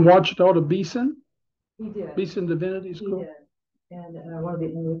went from Washita to Beeson? He did. Beeson Divinity School? He did. And one of the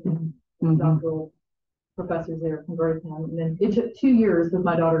Anglican doctoral professors there converted him. And then it took 2 years with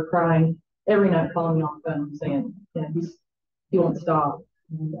my daughter crying every night, calling me on the phone saying, he won't stop.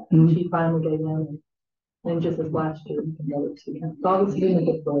 And she finally gave in. And just this last year, he converted to him. God was doing a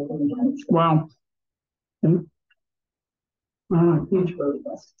good work in the United States. Wow. Okay. All right. Huge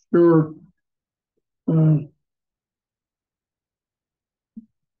progress. Sure.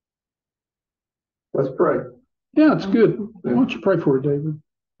 Let's pray. Yeah, it's good. Why don't you pray for it, David?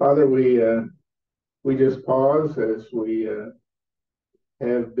 Father, we just pause as we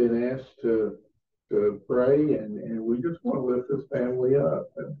have been asked to pray, and we just want to lift this family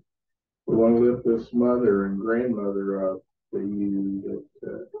up. And we want to lift this mother and grandmother up to you,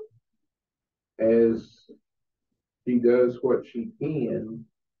 that as she does what she can,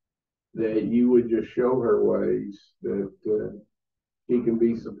 that you would just show her ways, that he can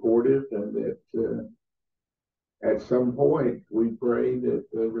be supportive, and that at some point we pray that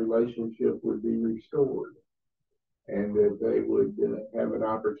the relationship would be restored and that they would have an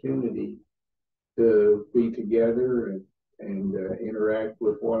opportunity to be together and interact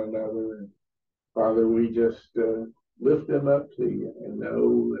with one another. And Father, we just lift them up to you and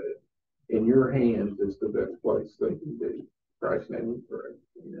know that in your hands is the best place they can be. In Christ's name we pray.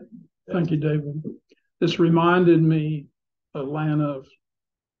 Amen. Thank you, David. This reminded me, Atlanta,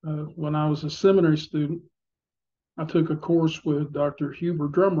 of when I was a seminary student. I took a course with Dr. Huber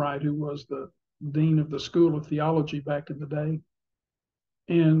Drumright, who was the dean of the School of Theology back in the day.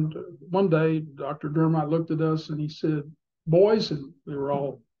 And one day, Dr. Drumright looked at us and he said, boys, and we were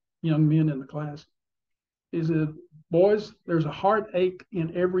all young men in the class, he said, boys, there's a heartache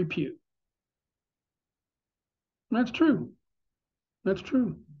in every pew. And that's true. That's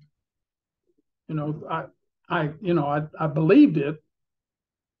true. You know, I believed it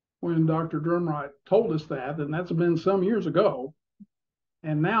when Dr. Drumright told us that, and that's been some years ago.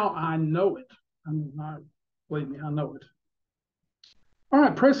 And now I know it. Believe me, I know it. All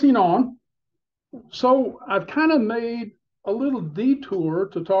right, pressing on. So I've kind of made a little detour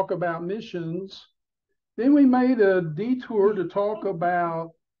to talk about missions. Then we made a detour to talk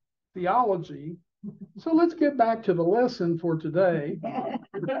about theology. So let's get back to the lesson for today.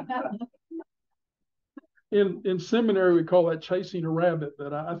 In seminary, we call that chasing a rabbit,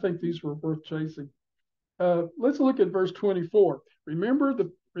 but I think these were worth chasing. Let's look at verse 24.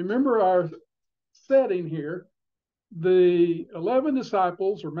 Remember our setting here. The 11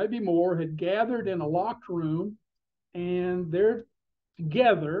 disciples, or maybe more, had gathered in a locked room, and they're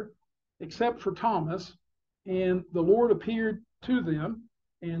together, except for Thomas, and the Lord appeared to them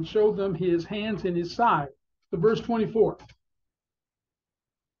and showed them his hands and his side. So verse 24.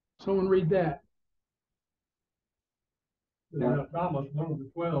 Someone read that. Now, Thomas, one of the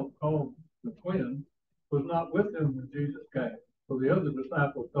 12, called the twin, was not with them when Jesus came. So the other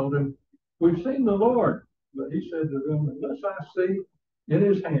disciples told him, "We've seen the Lord." But he said to them, "Unless I see in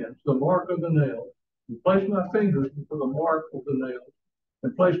his hands the mark of the nails, and place my fingers into the mark of the nails,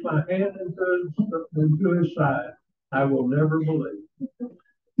 and place my hand into his side, I will never believe."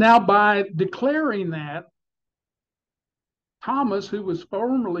 Now, by declaring that, Thomas, who was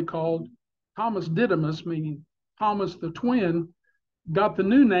formerly called Thomas Didymus, meaning Thomas the twin, got the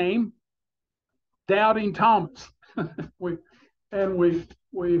new name, Doubting Thomas.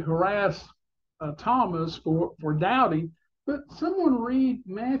 we harass Thomas for doubting, but someone read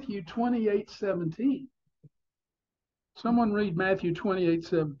Matthew 28:17. Someone read Matthew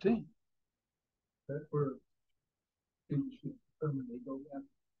 28:17. That's where things should permanently go down.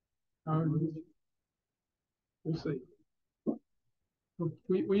 We'll see.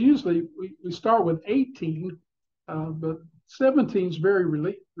 We usually start with 18, but 17 is very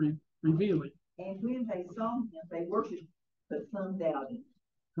revealing. And when they saw him, they worshiped, but some doubted.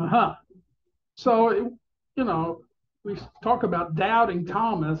 So, we talk about doubting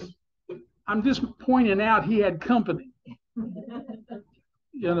Thomas. I'm just pointing out he had company.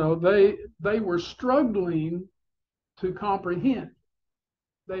 They were struggling to comprehend.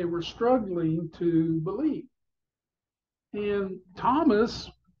 They were struggling to believe. And Thomas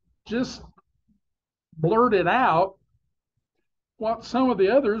just blurted out what some of the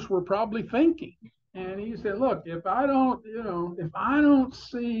others were probably thinking. And he said, look, if I don't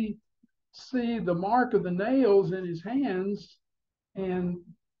see the mark of the nails in his hands and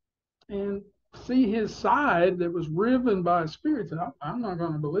see his side that was riven by spirits, I'm not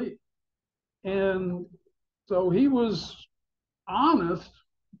going to believe. And so he was honest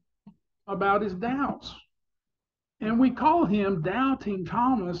about his doubts. And we call him Doubting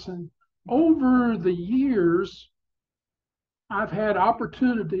Thomas. And over the years, I've had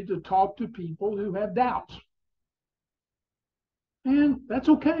opportunity to talk to people who have doubts. And that's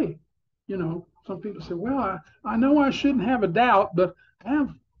okay. Some people say, well, I know I shouldn't have a doubt, but I have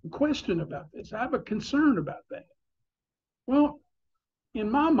a question about this. I have a concern about that. Well, in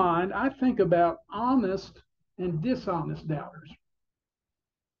my mind, I think about honest and dishonest doubters.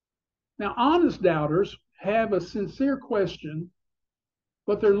 Now, honest doubters have a sincere question,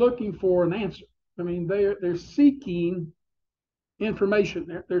 but they're looking for an answer. I mean, they're seeking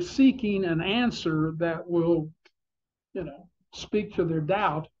information. They're seeking an answer that will, speak to their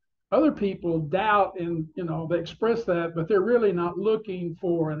doubt. Other people doubt and, they express that, but they're really not looking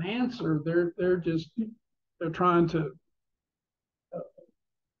for an answer. They're trying to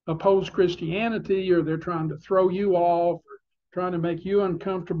oppose Christianity, or they're trying to throw you off, or trying to make you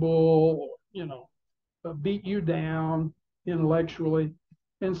uncomfortable, beat you down intellectually.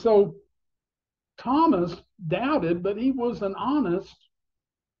 And so Thomas doubted, but he was an honest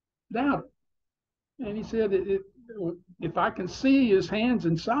doubter. And he said, if I can see his hands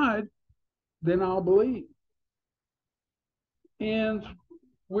inside, then I'll believe. And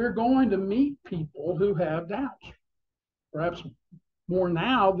we're going to meet people who have doubts, perhaps more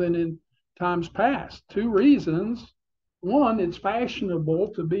now than in times past. Two reasons. One, it's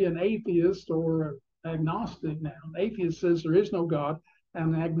fashionable to be an atheist or an agnostic now. An atheist says there is no God,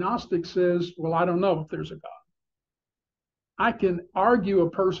 and an agnostic says, well, I don't know if there's a God. I can argue a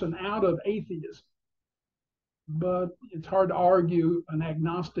person out of atheism, but it's hard to argue an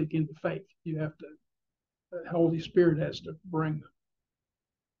agnostic into faith. You have to, the Holy Spirit has to bring them.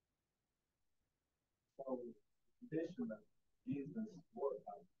 So, condition of Jesus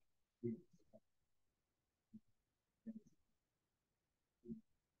glorified Jesus.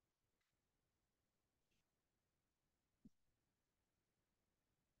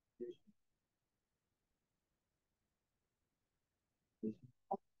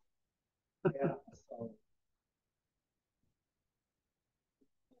 Yeah, so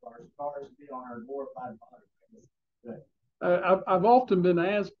our stars be on our glorified body. I've often been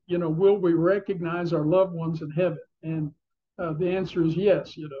asked, will we recognize our loved ones in heaven? And the answer is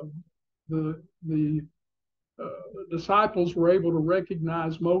yes. The disciples were able to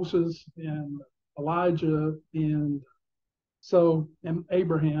recognize Moses and Elijah and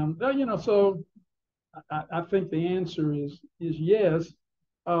Abraham. So I think the answer is yes.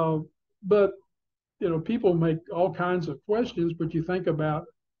 But people make all kinds of questions. But you think about,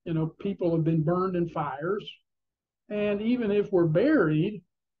 people have been burned in fires. And even if we're buried,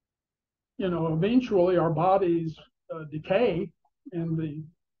 eventually our bodies decay. And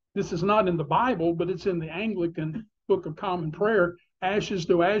this is not in the Bible, but it's in the Anglican Book of Common Prayer, ashes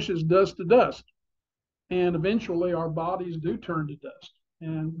to ashes, dust to dust. And eventually our bodies do turn to dust.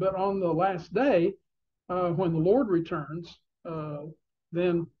 But on the last day, when the Lord returns,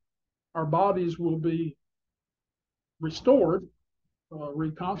 then our bodies will be restored,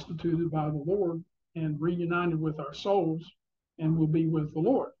 reconstituted by the Lord, and reunited with our souls, and will be with the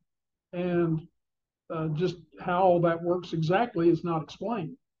Lord. And just how all that works exactly is not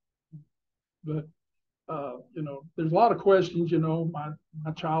explained. But there's a lot of questions. My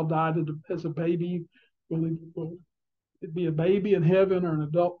child died as a baby. Will it be a baby in heaven or an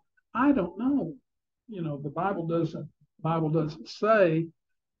adult? I don't know. The Bible doesn't say.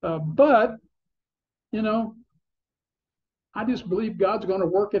 But I just believe God's going to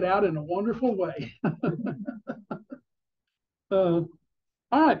work it out in a wonderful way. All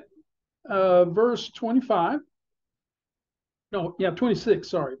right. Verse 25. No, yeah, 26.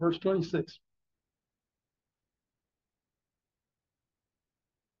 Sorry, verse 26.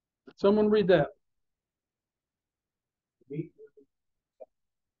 Someone read that.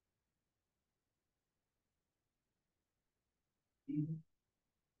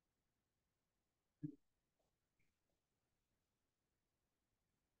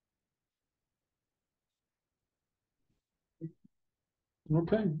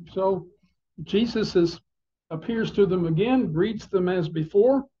 Okay, so Jesus appears to them again, greets them as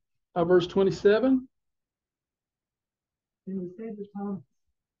before. Verse 27. And he said to Thomas,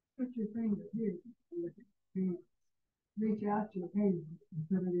 put your finger here and reach out your hand and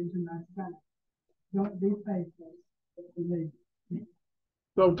put it into my side. Don't be faithless, but believe.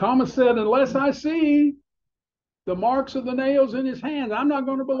 So Thomas said, unless I see the marks of the nails in his hands, I'm not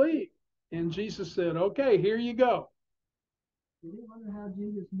going to believe. And Jesus said, okay, here you go. Did you wonder how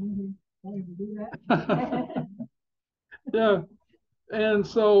Jesus knew he wanted to do that? Yeah. And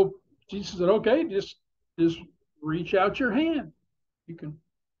so Jesus said, okay, just reach out your hand.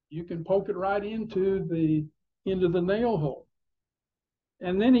 You can poke it right into the nail hole.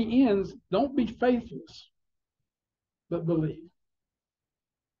 And then he ends, don't be faithless, but believe.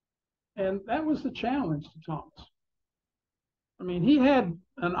 And that was the challenge to Thomas. I mean, he had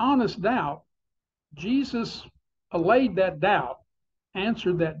an honest doubt. Jesus allayed that doubt,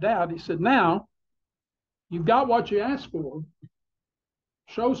 answered that doubt. He said, now, you've got what you asked for.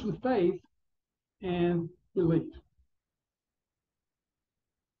 Show some faith and believe.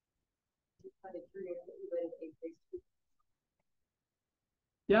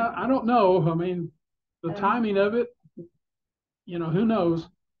 Yeah, I don't know. I mean, the timing of it, who knows?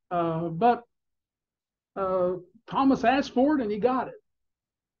 But Thomas asked for it and he got it.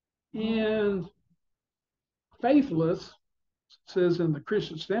 And faithless, says in the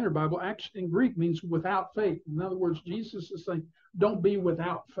Christian Standard Bible, actually in Greek means without faith. In other words, Jesus is saying, don't be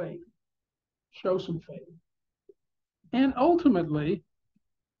without faith. Show some faith. And ultimately,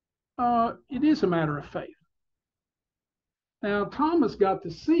 it is a matter of faith. Now, Thomas got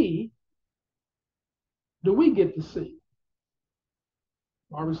to see do we get to see?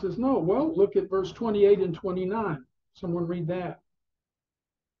 Barbara says, no. Well, look at verse 28 and 29. Someone read that.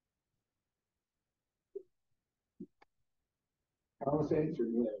 Thomas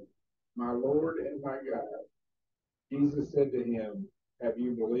answered him, my Lord and my God. Jesus said to him, have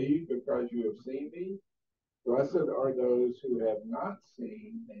you believed because you have seen me? Blessed are those who have not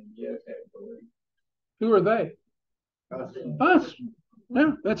seen and yet have believed. Who are they? Us. Us.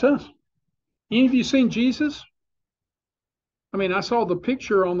 Yeah, that's us. Any of you seen Jesus? I mean, I saw the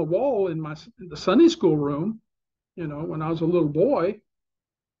picture on the wall in the Sunday school room, you know, when I was a little boy.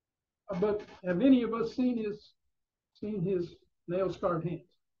 But have any of us seen his nail-scarred hands?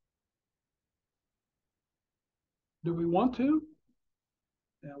 Do we want to?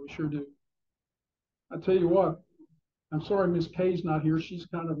 Yeah, we sure do. I tell you what, I'm sorry Miss Kay's not here. She's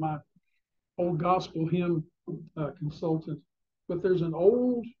kind of my old gospel hymn consultant. But there's an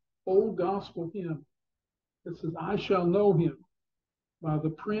old gospel hymn that says, I shall know him by the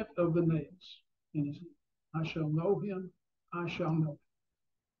print of the nails in his hand. I shall know him, I shall know him.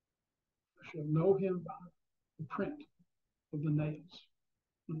 I shall know him by the print of the nails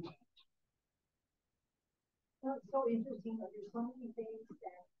in his hands. Well, it's so interesting that there's so many things that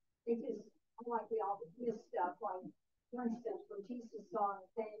they just, like we all miss stuff. Like, for instance, when Jesus saw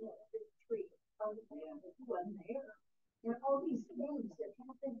Nathaniel at the tree, told the man that he wasn't there. And all these things that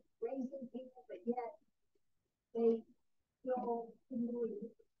happen, raising people, but yet they still couldn't believe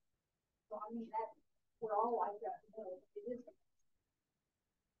it. So, I mean, we're all like that. You know, it is.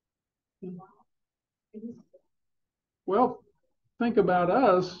 Wow. It is. Well, think about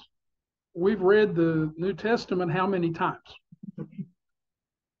us. We've read the New Testament how many times?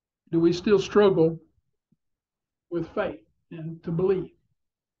 Do we still struggle with faith and to believe?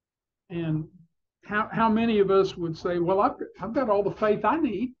 And how many of us would say, well, I've got all the faith I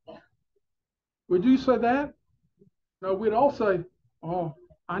need? Would you say that? No, we'd all say, oh,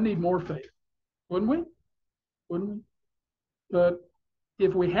 I need more faith. Wouldn't we? Wouldn't we? But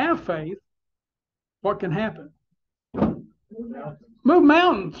if we have faith, what can happen? Move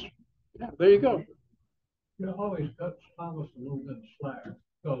mountains. Yeah, there you go. You always cut Thomas a little bit slack,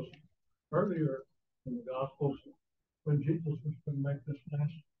 because earlier in the Gospels, when Jesus was going to make this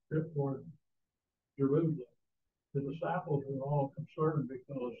last trip for Jerusalem, the disciples were all concerned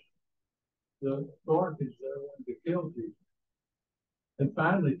because the authorities there wanted to kill Jesus. And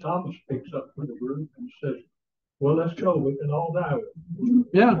finally, Thomas picks up for the group and says, well, let's go. We can all die with him.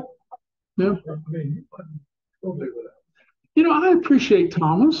 Yeah. Yeah. I mean, you couldn't go there without. You know, I appreciate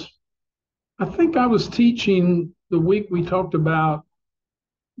Thomas. I think I was teaching the week we talked about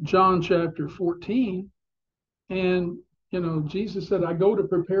John chapter 14. And, you know, Jesus said, I go to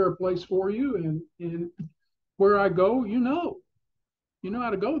prepare a place for you. And where I go, you know how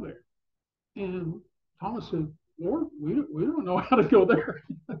to go there. And Thomas said, Lord, we don't know how to go there.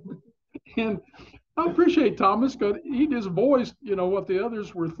 And I appreciate Thomas because he just voiced, you know, what the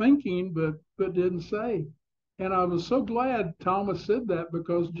others were thinking, but didn't say. And I was so glad Thomas said that,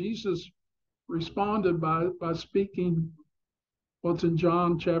 because Jesus responded by speaking what's in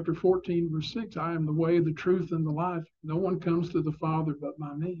John chapter 14, verse 6. I am the way, the truth, and the life. No one comes to the Father but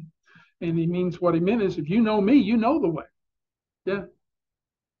by me. And he means, what he meant is, if you know me, you know the way. Yeah.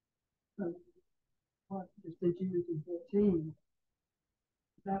 What is the Jews in 14?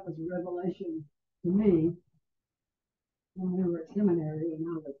 That was a revelation to me when we were at seminary and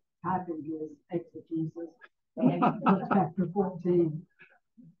I was typing his exegesis of chapter 14.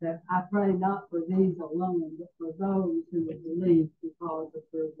 That I pray not for these alone, but for those who would believe because of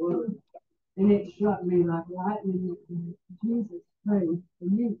their word. And it struck me like lightning that Jesus prayed for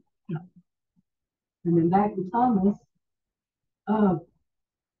you. Yeah. And then back to Thomas,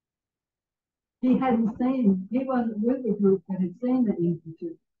 he wasn't with the group that had seen the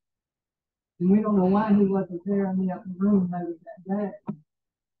Institute. And we don't know why he wasn't there in the upper room maybe that day.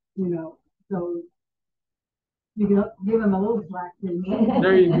 You know, so you can give him a little slack.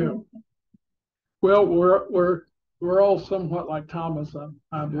 There you go. Well, we're all somewhat like Thomas,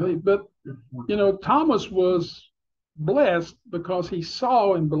 I believe. But, you know, Thomas was blessed because he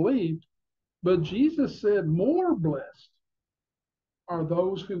saw and believed. But Jesus said, more blessed are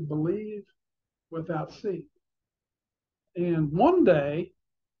those who believe without seeing. And one day,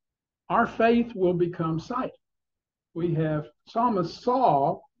 our faith will become sight. Thomas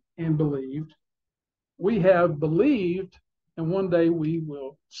saw and believed. We have believed, and one day we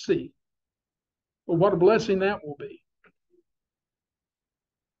will see. Well, what a blessing that will be.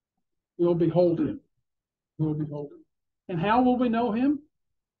 We'll behold him. We'll behold him. And how will we know him?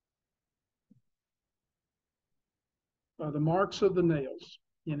 By the marks of the nails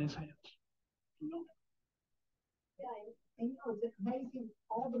in his hands. And you know, it's amazing,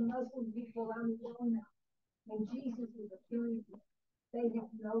 all the Muslim people around the world now, when Jesus is appearing, they have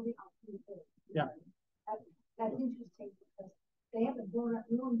no opportunity. Yeah. That's interesting because they haven't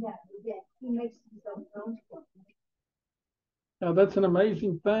known that yet. He makes himself known to them. Now, that's an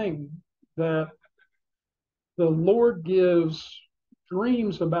amazing thing that the Lord gives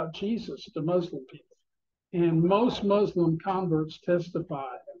dreams about Jesus to Muslim people. And most Muslim converts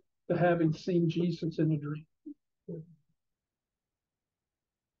testify to having seen Jesus in a dream.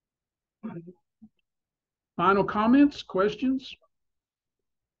 Final comments, questions?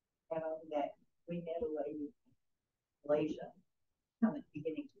 That we had a lady in Malaysia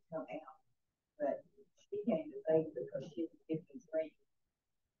beginning to come out, but she came to faith because she was given a dream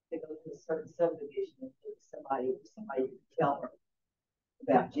to go to a certain subdivision and somebody would tell her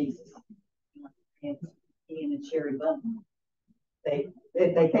about Jesus. And he and Sherry Bunton, they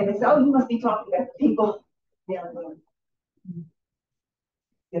came and said, "Oh, you must be talking about the people down there."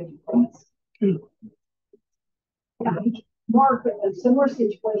 50 points. Mark, a similar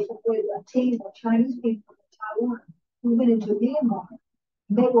situation with a team of Chinese people from Taiwan who went into Myanmar.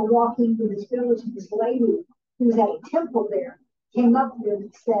 They were walking through this village, and this lady who was at a temple there came up to them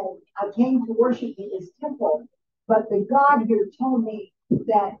and said, "I came to worship in this temple, but the God here told me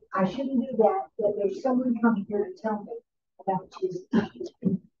that I shouldn't do that, that there's someone coming here to tell me about Jesus."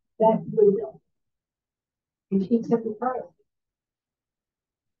 That was, and she accepted Christ.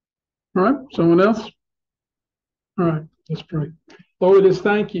 All right, someone else? All right, let's pray. Lord, we just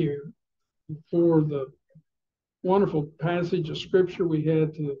thank you for the wonderful passage of scripture we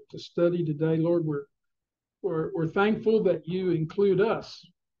had to study today. Lord, we're thankful that you include us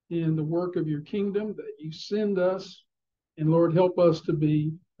in the work of your kingdom, that you send us, and Lord, help us to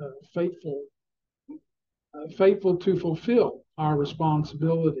be faithful to fulfill our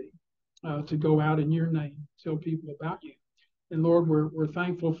responsibility to go out in your name, tell people about you. And Lord, we're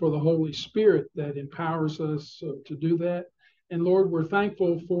thankful for the Holy Spirit that empowers us to do that. And Lord, we're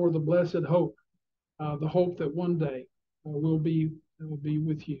thankful for the blessed hope, the hope that one day we'll be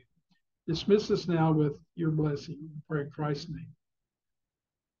with you. Dismiss us now with your blessing. We pray in Christ's name.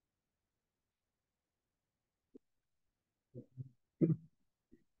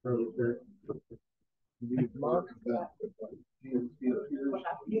 Mark that.